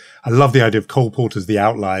shows with, I love the idea of Cole Porter's the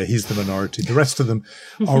outlier. He's the minority. The rest of them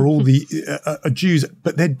are all the Jews.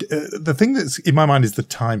 But the thing that's in my mind is the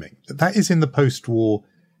timing. That is in the post-war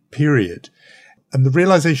period. And the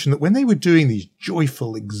realization that when they were doing these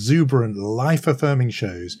joyful, exuberant, life-affirming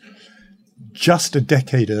shows, just a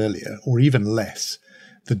decade earlier, or even less,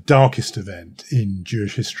 the darkest event in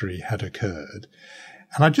Jewish history had occurred.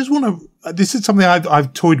 And I just want to, this is something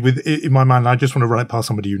I've toyed with in my mind. I just want to run it past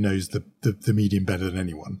somebody who knows the medium better than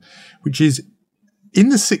anyone, which is in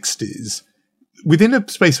the 60s, within a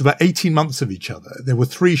space of about 18 months of each other, there were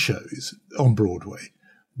 3 shows on Broadway.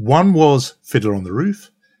 One was Fiddler on the Roof.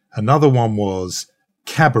 Another one was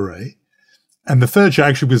Cabaret. And the third show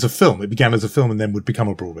actually was a film. It began as a film and then would become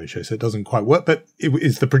a Broadway show. So it doesn't quite work, but it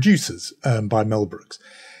is The Producers, by Mel Brooks.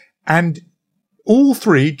 And all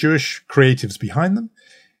 3 Jewish creatives behind them.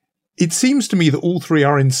 It seems to me that all 3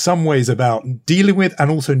 are in some ways about dealing with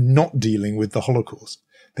and also not dealing with the Holocaust.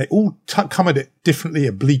 They all come at it differently,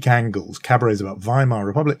 at bleak angles. Cabaret is about Weimar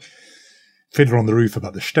Republic. Fiddler on the Roof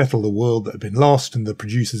about the shtetl, the world that had been lost. And The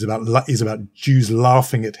Producers is about Jews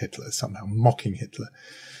laughing at Hitler, somehow mocking Hitler.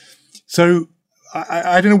 So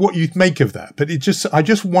I don't know what you'd make of that, but I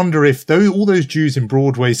just wonder if all those Jews in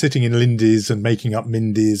Broadway sitting in Lindy's and making up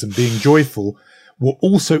Mindy's and being joyful were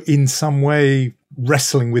also in some way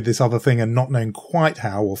wrestling with this other thing and not knowing quite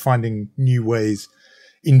how, or finding new ways,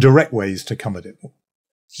 indirect ways to come at it.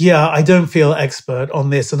 Yeah, I don't feel expert on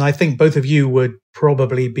this, and I think both of you would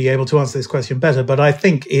probably be able to answer this question better, but I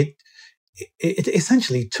think it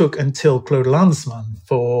essentially took until Claude Lanzmann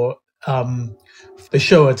for the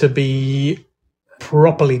Shoah to be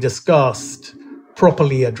properly discussed,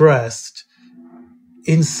 properly addressed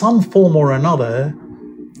in some form or another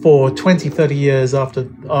for 20, 30 years after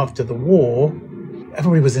the war.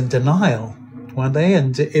 Everybody was in denial, weren't they?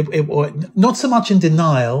 And it not so much in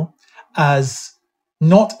denial as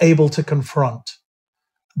not able to confront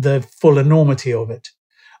the full enormity of it.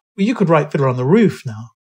 You could write Fiddler on the Roof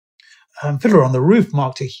now. Fiddler on the Roof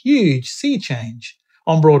marked a huge sea change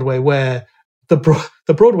on Broadway, where the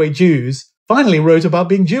Broadway Jews finally wrote about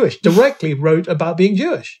being Jewish, directly wrote about being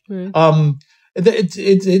Jewish. Mm.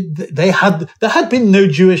 There had been no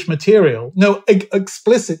Jewish material, no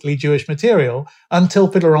explicitly Jewish material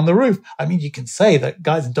until Fiddler on the Roof. I mean, you can say that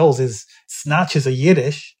Guys and Dolls is snatches of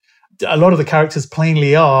Yiddish a lot of the characters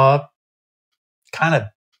plainly are kind of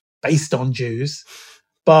based on Jews,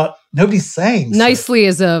 but nobody's saying Nicely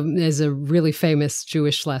is a really famous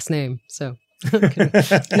Jewish last name. So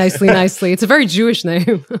nicely. It's a very Jewish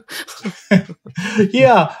name.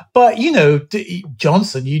 Yeah, but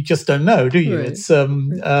Johnson, you just don't know, do you? Right.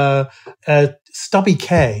 It's Stubby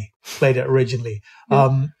K played it originally.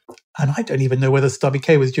 And I don't even know whether Stubby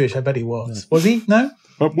K was Jewish. I bet he was. Was he? No?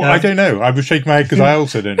 Well, I don't know. I was shaking my head because I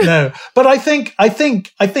also don't know. No, but I think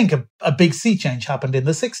a big sea change happened in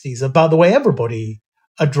the 60s about the way everybody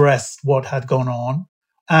addressed what had gone on.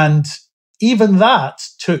 And even that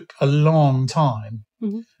took a long time.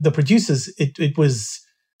 Mm-hmm. The producers, it was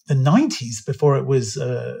the 90s before it was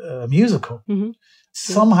a musical. Mm-hmm.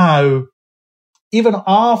 Somehow, even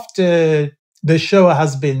after the show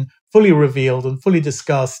has been fully revealed and fully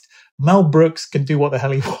discussed, Mel Brooks can do what the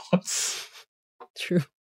hell he wants. True.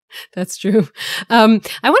 That's true. I want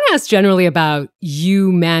to ask generally about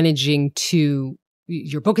you managing to,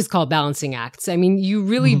 your book is called Balancing Acts. I mean, you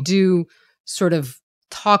really do sort of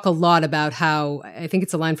talk a lot about how, I think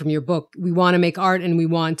it's a line from your book, we want to make art and we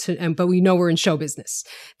want to, but we know we're in show business.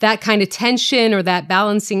 That kind of tension or that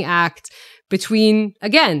balancing act between,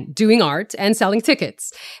 again, doing art and selling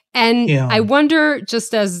tickets. And I wonder,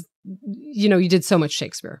 just as, you did so much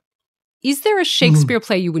Shakespeare, is there a Shakespeare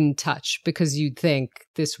play you wouldn't touch because you'd think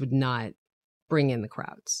this would not bring in the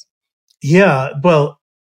crowds? Yeah, well,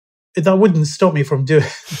 that wouldn't stop me from doing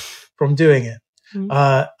it.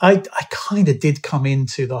 I kind of did come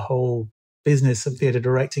into the whole business of theatre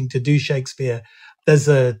directing to do Shakespeare. There's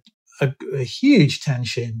a huge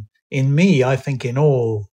tension in me, I think in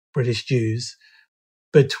all British Jews,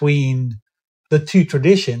 between the two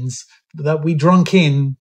traditions that we drunk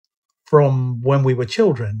in from when we were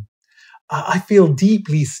children. I feel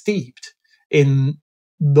deeply steeped in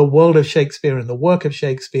the world of Shakespeare and the work of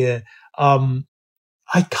Shakespeare. I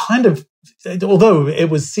kind of, although it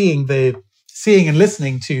was seeing and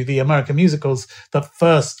listening to the American musicals that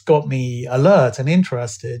first got me alert and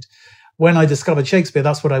interested, when I discovered Shakespeare,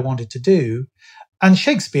 that's what I wanted to do. And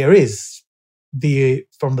Shakespeare is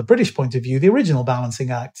from the British point of view, the original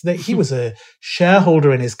balancing act. That he was a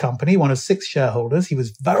shareholder in his company, one of 6 shareholders. He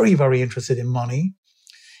was very, very interested in money.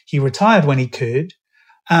 He retired when he could,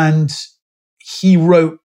 and he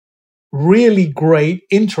wrote really great,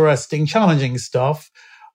 interesting, challenging stuff.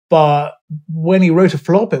 But when he wrote a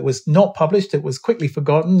flop, it was not published. It was quickly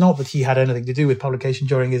forgotten. Not that he had anything to do with publication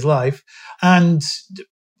during his life. And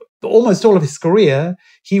almost all of his career,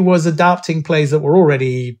 he was adapting plays that were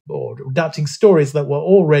already, or adapting stories that were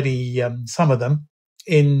already, some of them,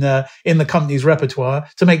 in the company's repertoire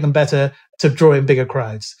to make them better, to draw in bigger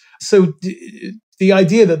crowds. So the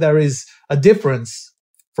idea that there is a difference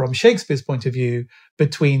from Shakespeare's point of view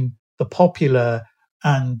between the popular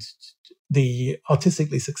and the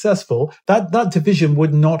artistically successful, that division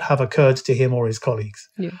would not have occurred to him or his colleagues.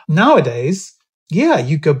 Yeah. Nowadays,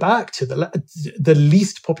 you go back to the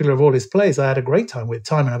least popular of all his plays. I had a great time with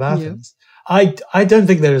Timon of Athens. Yeah. I don't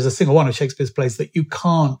think there is a single one of Shakespeare's plays that you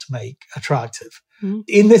can't make attractive.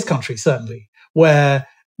 In this country, certainly, where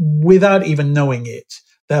without even knowing it,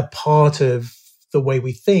 they're part of the way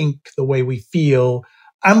we think, the way we feel,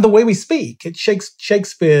 and the way we speak.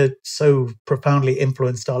 Shakespeare so profoundly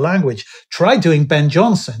influenced our language. Try doing Ben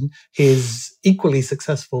Jonson, his equally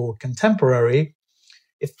successful contemporary.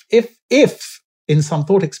 If in some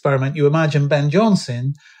thought experiment you imagine Ben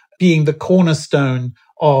Jonson being the cornerstone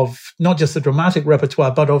of not just the dramatic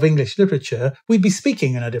repertoire, but of English literature, we'd be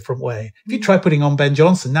speaking in a different way. If you try putting on Ben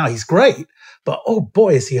Jonson now, he's great, but oh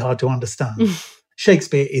boy, is he hard to understand.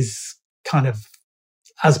 Shakespeare is kind of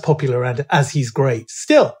as popular and as he's great.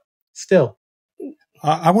 Still.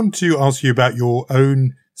 I want to ask you about your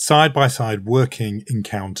own side-by-side working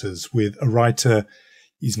encounters with a writer.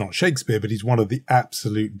 He's not Shakespeare, but he's one of the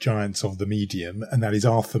absolute giants of the medium, and that is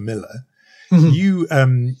Arthur Miller. You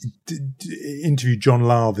interviewed John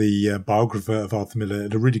Lahr, the biographer of Arthur Miller,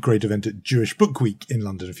 at a really great event at Jewish Book Week in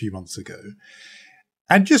London a few months ago.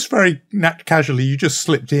 And just very casually, you just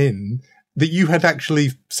slipped in that you had actually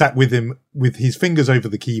sat with him with his fingers over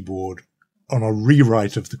the keyboard on a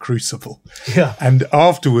rewrite of The Crucible. Yeah. And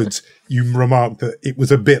afterwards, you remarked that it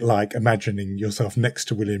was a bit like imagining yourself next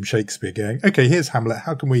to William Shakespeare going, okay, here's Hamlet.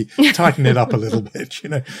 How can we tighten it up a little bit?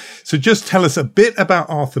 So just tell us a bit about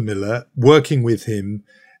Arthur Miller, working with him.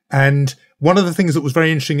 And one of the things that was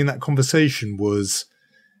very interesting in that conversation was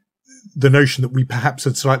the notion that we perhaps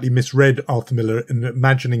had slightly misread Arthur Miller and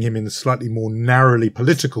imagining him in a slightly more narrowly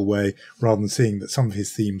political way, rather than seeing that some of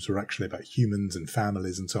his themes were actually about humans and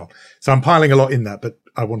families and so on. So I'm piling a lot in that, but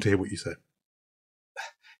I want to hear what you say.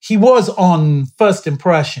 he was on first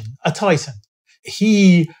impression a titan.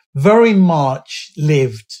 He very much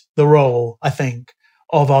lived the role, I think,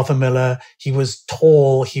 of Arthur Miller. He was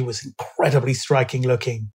tall. He was incredibly striking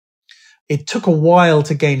looking. It took a while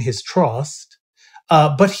to gain his trust,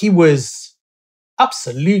 but he was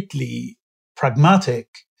absolutely pragmatic.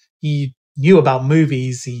 He knew about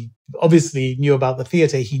movies. He obviously knew about the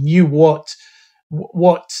theatre. He knew what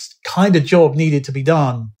kind of job needed to be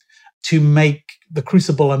done to make The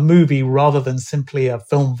Crucible a movie rather than simply a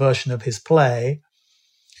film version of his play.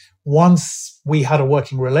 Once we had a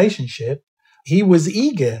working relationship, he was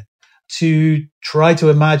eager to try to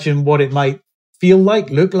imagine what it might feel like,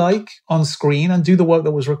 look like on screen, and do the work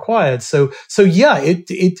that was required. So yeah,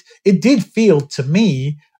 it did feel to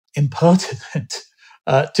me impertinent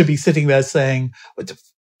to be sitting there saying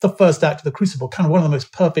the first act of The Crucible, kind of one of the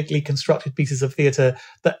most perfectly constructed pieces of theatre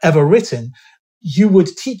that ever written. You would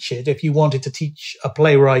teach it if you wanted to teach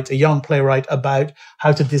a young playwright, about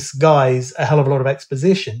how to disguise a hell of a lot of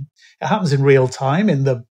exposition. It happens in real time in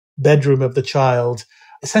the bedroom of the child.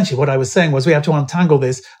 Essentially, what I was saying was we have to untangle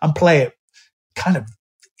this and play it kind of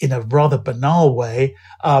in a rather banal way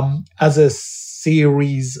as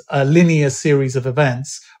a linear series of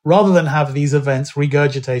events, rather than have these events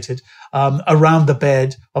regurgitated around the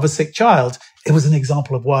bed of a sick child. It was an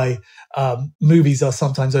example of why movies are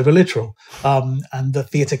sometimes over literal, and the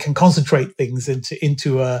theatre can concentrate things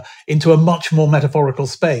into a much more metaphorical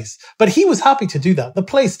space. But he was happy to do that. The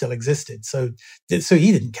play still existed, so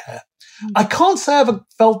he didn't care. I can't say I ever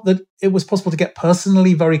felt that it was possible to get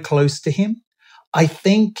personally very close to him. I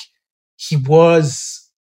think he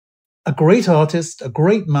was a great artist, a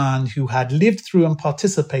great man who had lived through and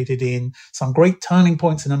participated in some great turning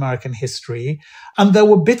points in American history. And there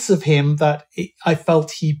were bits of him that I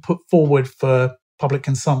felt he put forward for public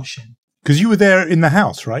consumption. Because you were there in the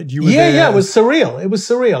house, right? You were there. Yeah, it was surreal. It was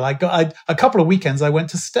surreal. I a couple of weekends I went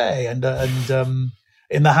to stay and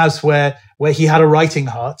in the house where he had a writing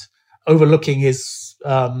hut overlooking his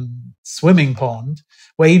swimming pond,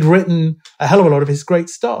 where he'd written a hell of a lot of his great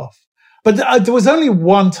stuff. But there was only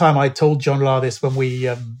one time I told John Lahr this when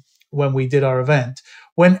we did our event,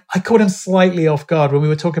 when I caught him slightly off guard when we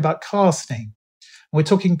were talking about casting. We're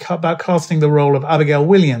talking about casting the role of Abigail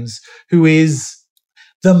Williams, who is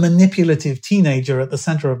the manipulative teenager at the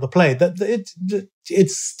center of the play.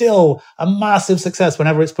 It's still a massive success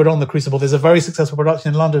whenever it's put on The Crucible. There's a very successful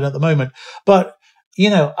production in London at the moment. But,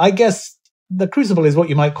 I guess The Crucible is what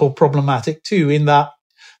you might call problematic too, in that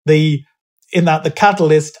the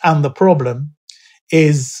catalyst and the problem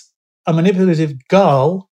is a manipulative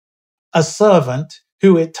girl, a servant,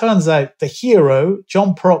 who it turns out the hero,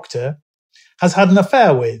 John Proctor, has had an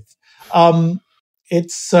affair with.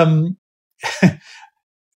 It's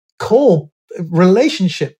called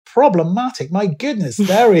relationship problematic. My goodness,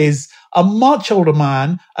 there is a much older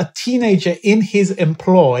man, a teenager in his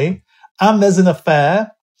employ, and there's an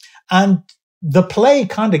affair. And the play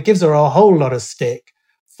kind of gives her a whole lot of stick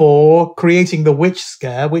for creating the witch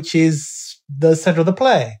scare, which is the center of the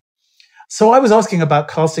play. So I was asking about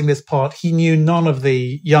casting this part. He knew none of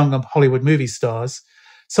the young Hollywood movie stars.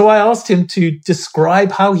 So I asked him to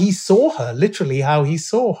describe how he saw her, literally how he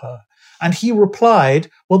saw her. And he replied,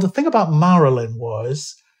 well, the thing about Marilyn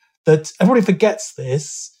was that everybody forgets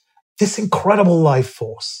this incredible life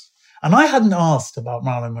force. And I hadn't asked about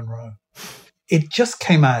Marilyn Monroe. It just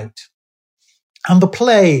came out. And the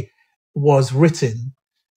play was written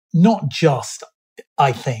not just,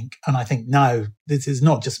 I think, and I think now this is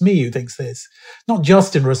not just me who thinks this, not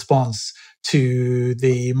just in response to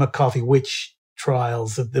the McCarthy witch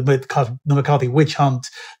trials, the McCarthy witch hunt,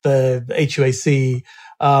 the HUAC.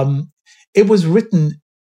 It was written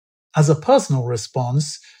as a personal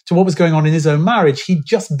response to what was going on in his own marriage. He'd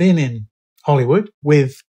just been in Hollywood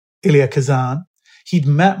with Elia Kazan. He'd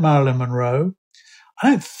met Marilyn Monroe. I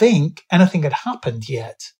don't think anything had happened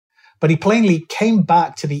yet, but he plainly came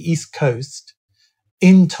back to the East Coast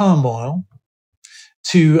in turmoil,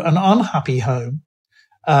 to an unhappy home,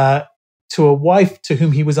 to a wife to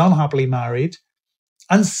whom he was unhappily married,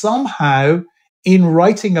 and somehow in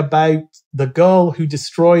writing about the girl who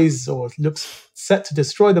destroys or looks set to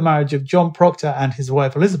destroy the marriage of John Proctor and his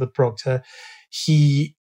wife Elizabeth Proctor,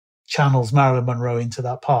 he channels Marilyn Monroe into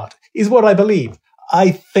that part, is what I believe. I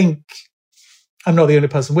think I'm not the only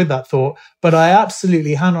person with that thought, but I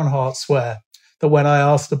absolutely, hand on heart, swear that when I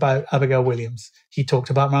asked about Abigail Williams, he talked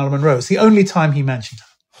about Marilyn Monroe. It's the only time he mentioned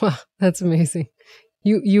her. Wow, that's amazing.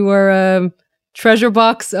 You are a treasure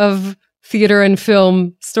box of theater and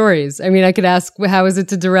film stories. I mean, I could ask, how is it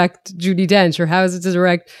to direct Judi Dench, or how is it to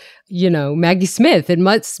direct, Maggie Smith? It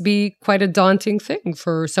must be quite a daunting thing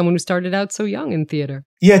for someone who started out so young in theater.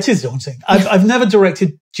 Yeah, it is daunting. I've never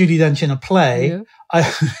directed Judi Dench in a play.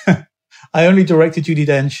 Yeah. I only directed Judi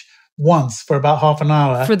Dench once for about half an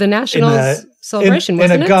hour for the National celebration, in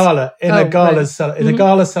a gala, a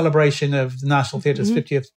gala celebration of the National Theatre's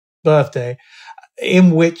 50th birthday,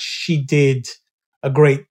 in which she did a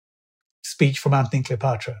great speech from Antony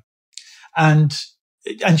Cleopatra, and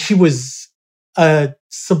she was a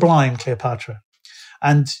sublime Cleopatra,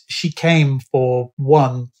 and she came for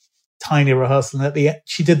one tiny rehearsal, and at the end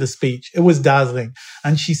she did the speech. It was dazzling,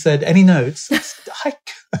 and she said, "Any notes?"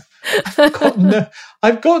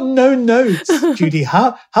 I've got no notes, Judy.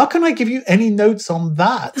 How can I give you any notes on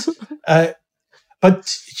that?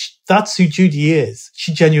 But that's who Judy is.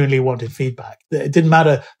 She genuinely wanted feedback. It didn't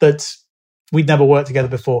matter that we'd never worked together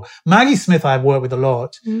before. Maggie Smith I've worked with a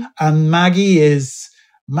lot, and Maggie is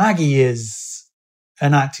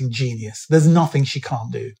an acting genius. There's nothing she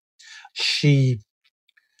can't do.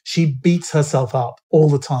 She beats herself up all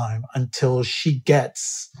the time until she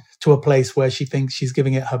gets to a place where she thinks she's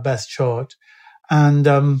giving it her best shot. And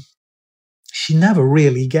she never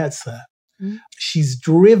really gets there. She's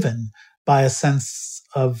driven by a sense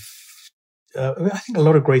of, I think a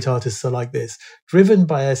lot of great artists are like this, driven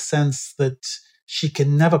by a sense that she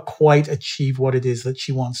can never quite achieve what it is that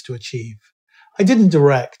she wants to achieve. I didn't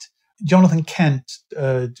direct. Jonathan Kent,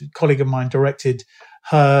 a colleague of mine, directed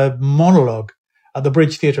her monologue at the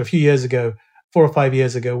Bridge Theatre a few years ago, 4 or 5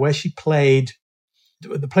 years ago, where she played,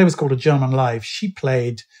 the play was called A German Life. She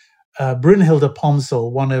played Brünnhilde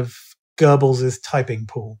Pomsel, one of Goebbels' typing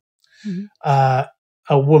pool, a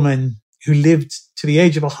woman who lived to the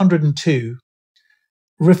age of 102,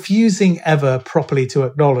 refusing ever properly to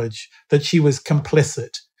acknowledge that she was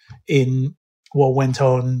complicit in what went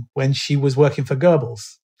on when she was working for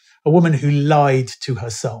Goebbels. A woman who lied to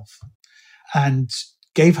herself and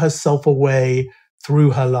gave herself away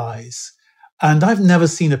through her lies. And I've never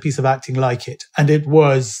seen a piece of acting like it. And it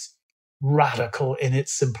was radical in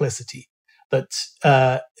its simplicity. That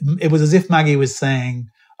it was as if Maggie was saying,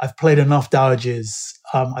 I've played enough dowagers,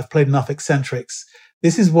 I've played enough eccentrics.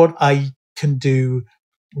 This is what I can do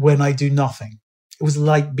when I do nothing. It was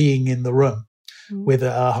like being in the room with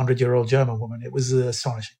a 100-year-old German woman. It was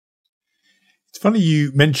astonishing. It's funny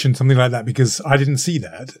you mentioned something like that, because I didn't see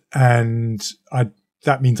that. And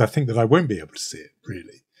that means I think that I won't be able to see it,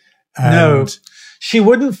 really. And no, she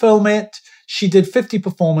wouldn't film it. She did 50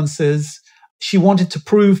 performances. She wanted to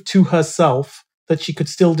prove to herself that she could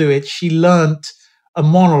still do it. She learnt a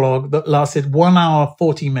monologue that lasted 1 hour,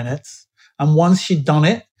 40 minutes. And once she'd done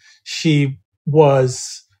it, she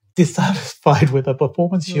was dissatisfied with her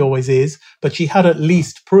performance. She always is. But she had at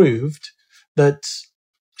least proved that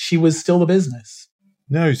she was still the business.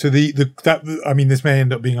 No, so this may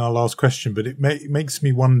end up being our last question, but it makes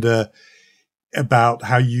me wonder about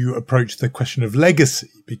how you approach the question of legacy,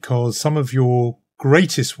 because some of your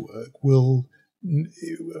greatest work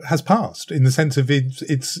has passed, in the sense of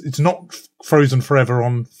it's not frozen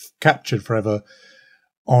forever captured forever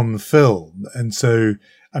on film. And so,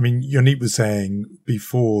 I mean, Yonit was saying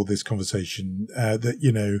before this conversation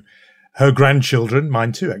that, her grandchildren,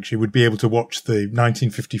 mine too, actually, would be able to watch the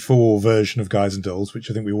 1954 version of Guys and Dolls,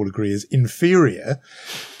 which I think we all agree is inferior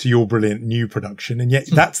to your brilliant new production. And yet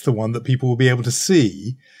that's the one that people will be able to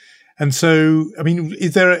see. And so, I mean,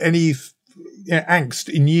 is there any angst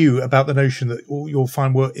in you about the notion that all your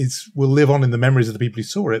fine work will live on in the memories of the people who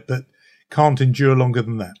saw it, but can't endure longer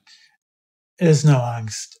than that? There's no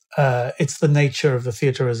angst. It's the nature of the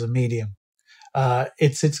theatre as a medium.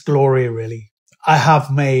 It's its glory, really. I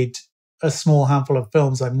have made a small handful of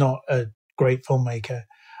films. I'm not a great filmmaker.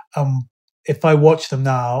 If I watch them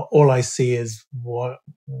now, all I see is what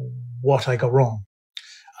I got wrong.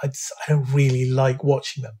 I don't really like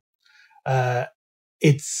watching them.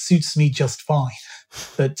 It suits me just fine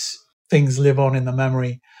that things live on in the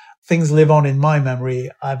memory. Things live on in my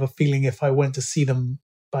memory. I have a feeling if I went to see them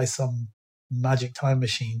by some magic time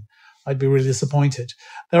machine, I'd be really disappointed.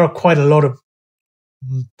 There are quite a lot of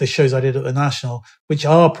the shows I did at the National which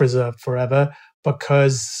are preserved forever,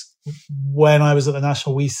 because when I was at the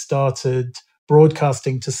National, we started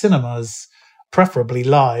broadcasting to cinemas, preferably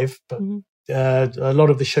live, but a lot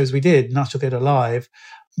of the shows we did, National Theatre Live,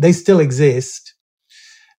 they still exist.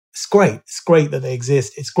 It's great. It's great that they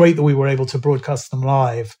exist. It's great that we were able to broadcast them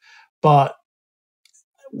live. But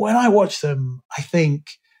when I watch them, I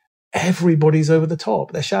think everybody's over the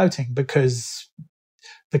top. They're shouting because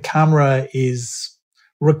the camera is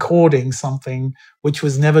recording something which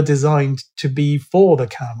was never designed to be for the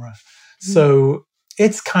camera. So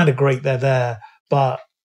it's kind of great they're there, but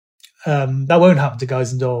that won't happen to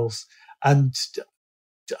Guys and Dolls. And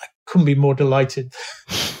I couldn't be more delighted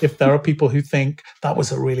if there are people who think that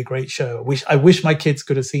was a really great show. I wish my kids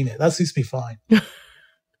could have seen it. That suits me fine.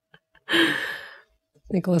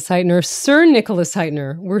 Nicholas Hytner, Sir Nicholas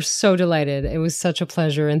Hytner, we're so delighted. It was such a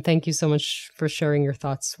pleasure. And thank you so much for sharing your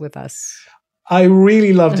thoughts with us. I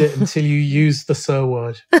really loved it until you used the "sir"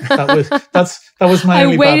 word. That was my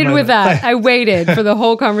only bad waited moment. with that. I waited for the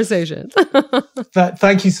whole conversation.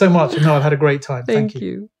 Thank you so much. No, I've had a great time. Thank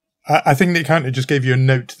you. I think Nick Hytner just gave you a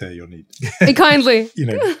note there, you'll need. Kindly.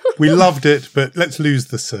 We loved it, but let's lose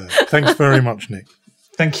the "sir." Thanks very much, Nick.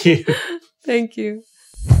 Thank you. Thank you.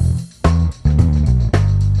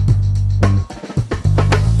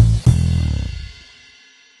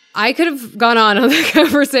 I could have gone on the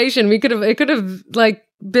conversation. It could have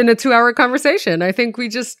been a 2-hour conversation. I think we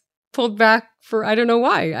just pulled back for, I don't know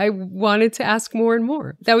why. I wanted to ask more and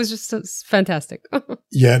more. That was just fantastic.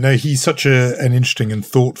 Yeah, no, he's such an interesting and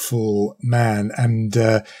thoughtful man. And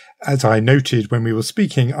as I noted when we were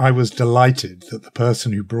speaking, I was delighted that the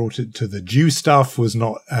person who brought it to the Jew stuff was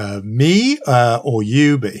not me or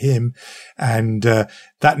you, but him. And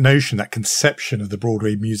that notion, that conception of the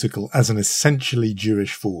Broadway musical as an essentially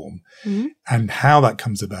Jewish form, and how that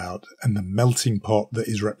comes about, and the melting pot that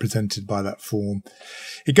is represented by that form.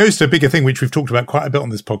 It goes to a bigger thing, which we've talked about quite a bit on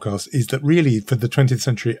this podcast, is that really for the 20th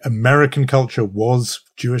century, American culture was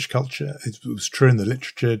Jewish culture. It was true in the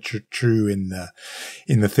literature, true in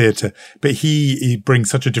the theatre, but he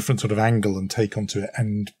brings such a different sort of angle and take onto it,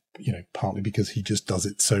 and partly because he just does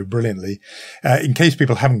it so brilliantly. In case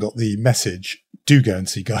people haven't got the message, do go and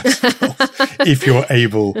see Guys and Dolls. If you're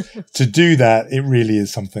able to do that, it really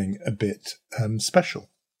is something a bit special.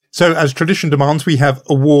 So as tradition demands, we have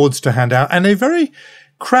awards to hand out and a very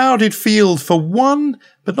crowded field for one,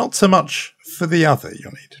 but not so much for the other,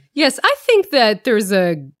 Yonid. Yes, I think that there's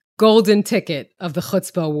a golden ticket of the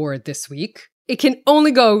Chutzpah Award this week. It can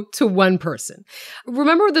only go to one person.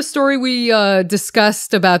 Remember the story we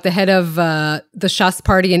discussed about the head of the Shas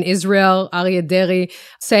party in Israel, Aryeh Deri,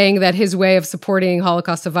 saying that his way of supporting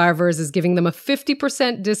Holocaust survivors is giving them a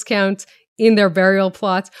 50% discount in their burial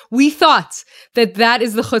plots? We thought that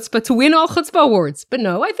is the chutzpah to win all chutzpah awards. But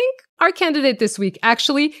no, I think our candidate this week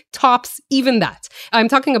actually tops even that. I'm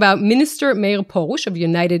talking about Minister Meir Porush of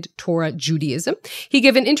United Torah Judaism. He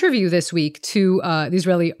gave an interview this week to the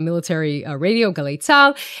Israeli military radio, Galei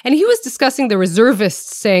Tzahal, and he was discussing the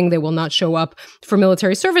reservists saying they will not show up for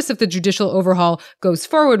military service if the judicial overhaul goes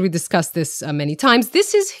forward. We discussed this many times.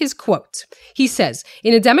 This is his quote. He says,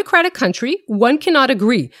 "In a democratic country, one cannot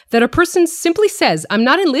agree that a person simply says, 'I'm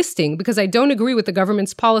not enlisting because I don't agree with the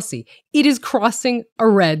government's policy.' It is crossing a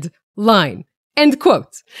red line." End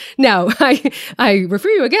quote. Now, I refer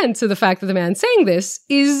you again to the fact that the man saying this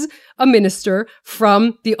is a minister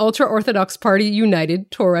from the ultra-Orthodox party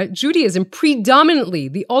United Torah Judaism. Predominantly,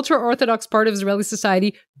 the ultra-Orthodox part of Israeli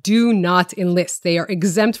society do not enlist. They are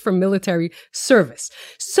exempt from military service.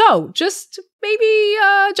 So, just maybe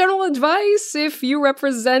general advice, if you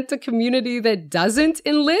represent a community that doesn't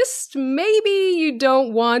enlist, maybe you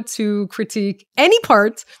don't want to critique any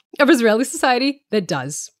part of Israeli society that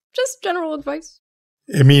does. Just general advice.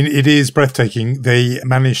 I mean, it is breathtaking. They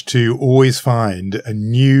managed to always find a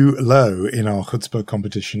new low in our chutzpah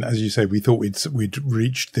competition. As you say, we thought we'd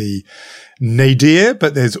reached the nadir,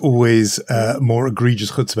 but there's always more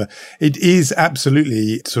egregious chutzpah. It is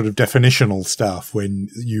absolutely sort of definitional stuff when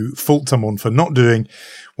you fault someone for not doing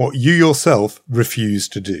what you yourself refuse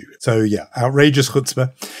to do. So yeah, outrageous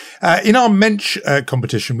chutzpah. In our mensch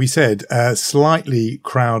competition, we said a slightly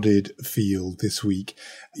crowded field this week.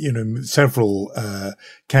 Several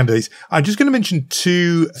candidates. I'm just going to mention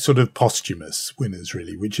two sort of posthumous winners,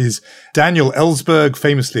 really, which is Daniel Ellsberg,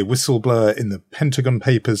 famously a whistleblower in the Pentagon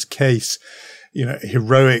Papers case.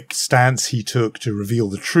 Heroic stance he took to reveal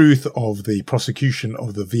the truth of the prosecution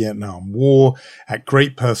of the Vietnam War at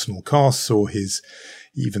great personal cost, saw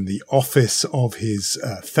even the office of his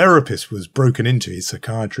therapist was broken into, his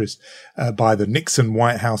psychiatrist, by the Nixon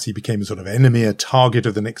White House. He became a sort of enemy, a target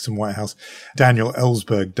of the Nixon White House. Daniel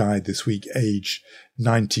Ellsberg died this week, age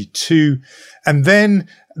 92. And then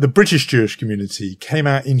the British Jewish community came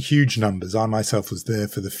out in huge numbers. I myself was there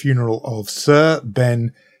for the funeral of Sir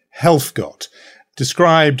Ben Helfgott,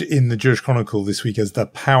 described in the Jewish Chronicle this week as the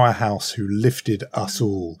powerhouse who lifted us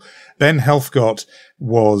all. Ben Helfgott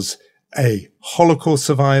was a Holocaust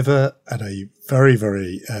survivor at a very,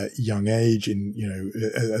 very young age,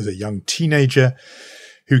 as a young teenager,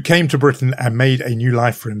 who came to Britain and made a new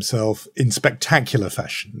life for himself in spectacular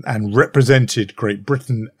fashion and represented Great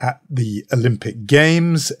Britain at the Olympic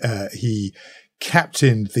Games. He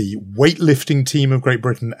captained the weightlifting team of Great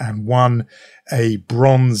Britain and won a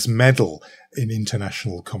bronze medal in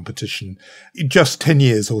international competition just 10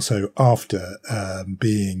 years or so after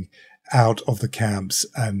being out of the camps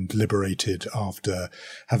and liberated after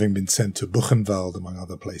having been sent to Buchenwald, among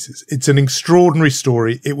other places. It's an extraordinary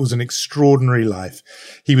story. It was an extraordinary life.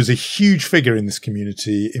 He was a huge figure in this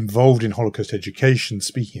community, involved in Holocaust education,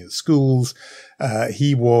 speaking at schools.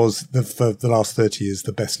 He was, for the last 30 years,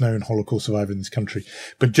 the best known Holocaust survivor in this country.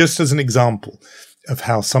 But just as an example of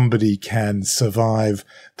how somebody can survive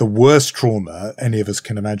the worst trauma any of us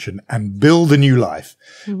can imagine and build a new life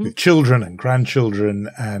with children and grandchildren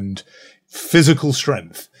and physical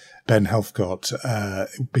strength, Ben Helfgott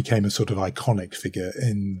became a sort of iconic figure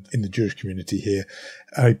in the Jewish community here.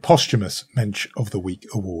 A posthumous Mensch of the Week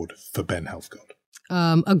award for Ben Helfgott.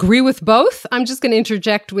 Agree with both. I'm just going to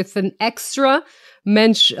interject with an extra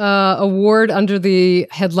Mensch award under the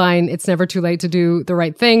headline, "It's Never Too Late to Do the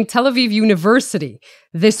Right Thing." Tel Aviv University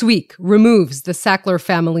this week removes the Sackler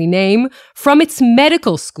family name from its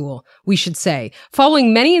medical school, we should say,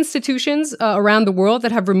 following many institutions around the world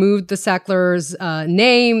that have removed the Sacklers'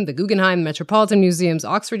 name, the Guggenheim, Metropolitan Museums,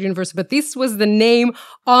 Oxford University, but this was the name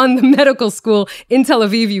on the medical school in Tel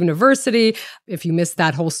Aviv University. If you missed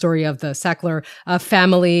that whole story of the Sackler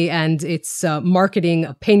family and its marketing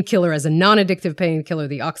a painkiller as a non-addictive painkiller,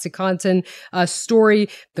 the OxyContin story,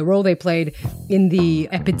 the role they played in the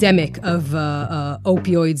epidemic of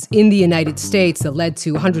opioids in the United States that led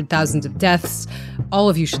to 100,000s of deaths. All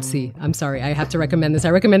of you should see. I'm sorry, I have to recommend this. I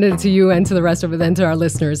recommended it to you and to the rest of it and to our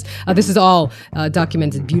listeners. This is all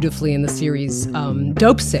documented beautifully in the series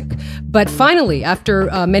Dope Sick. But finally, after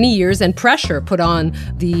many years and pressure put on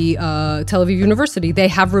the Tel Aviv University, they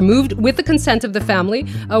have removed, with the consent of the family,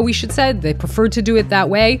 we should say, they preferred to do it that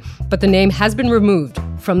way, but the name has been removed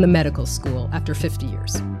from the medical school after 50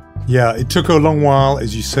 years. Yeah, it took a long while,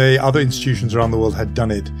 as you say. Other institutions around the world had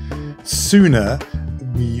done it sooner.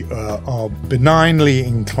 We are benignly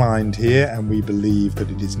inclined here, and we believe that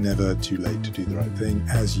it is never too late to do the right thing,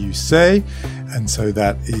 as you say. And so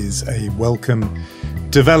that is a welcome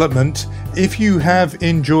development. If you have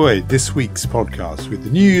enjoyed this week's podcast with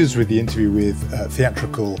the news, with the interview with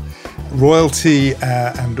theatrical royalty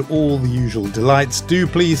and all the usual delights, do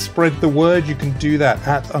please spread the word. You can do that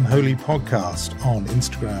at Unholy Podcast on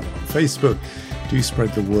Instagram and on Facebook. Do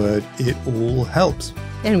spread the word. It all helps.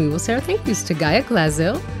 And we will say our thank yous to Gaia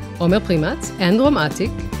Glazel, Omer Primat, and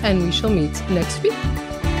Romatic, and we shall meet next week.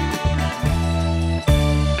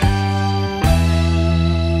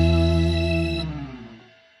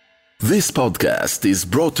 This podcast is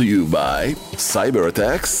brought to you by Cyber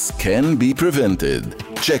attacks can be prevented.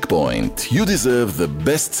 Checkpoint. You deserve the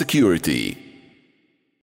best security.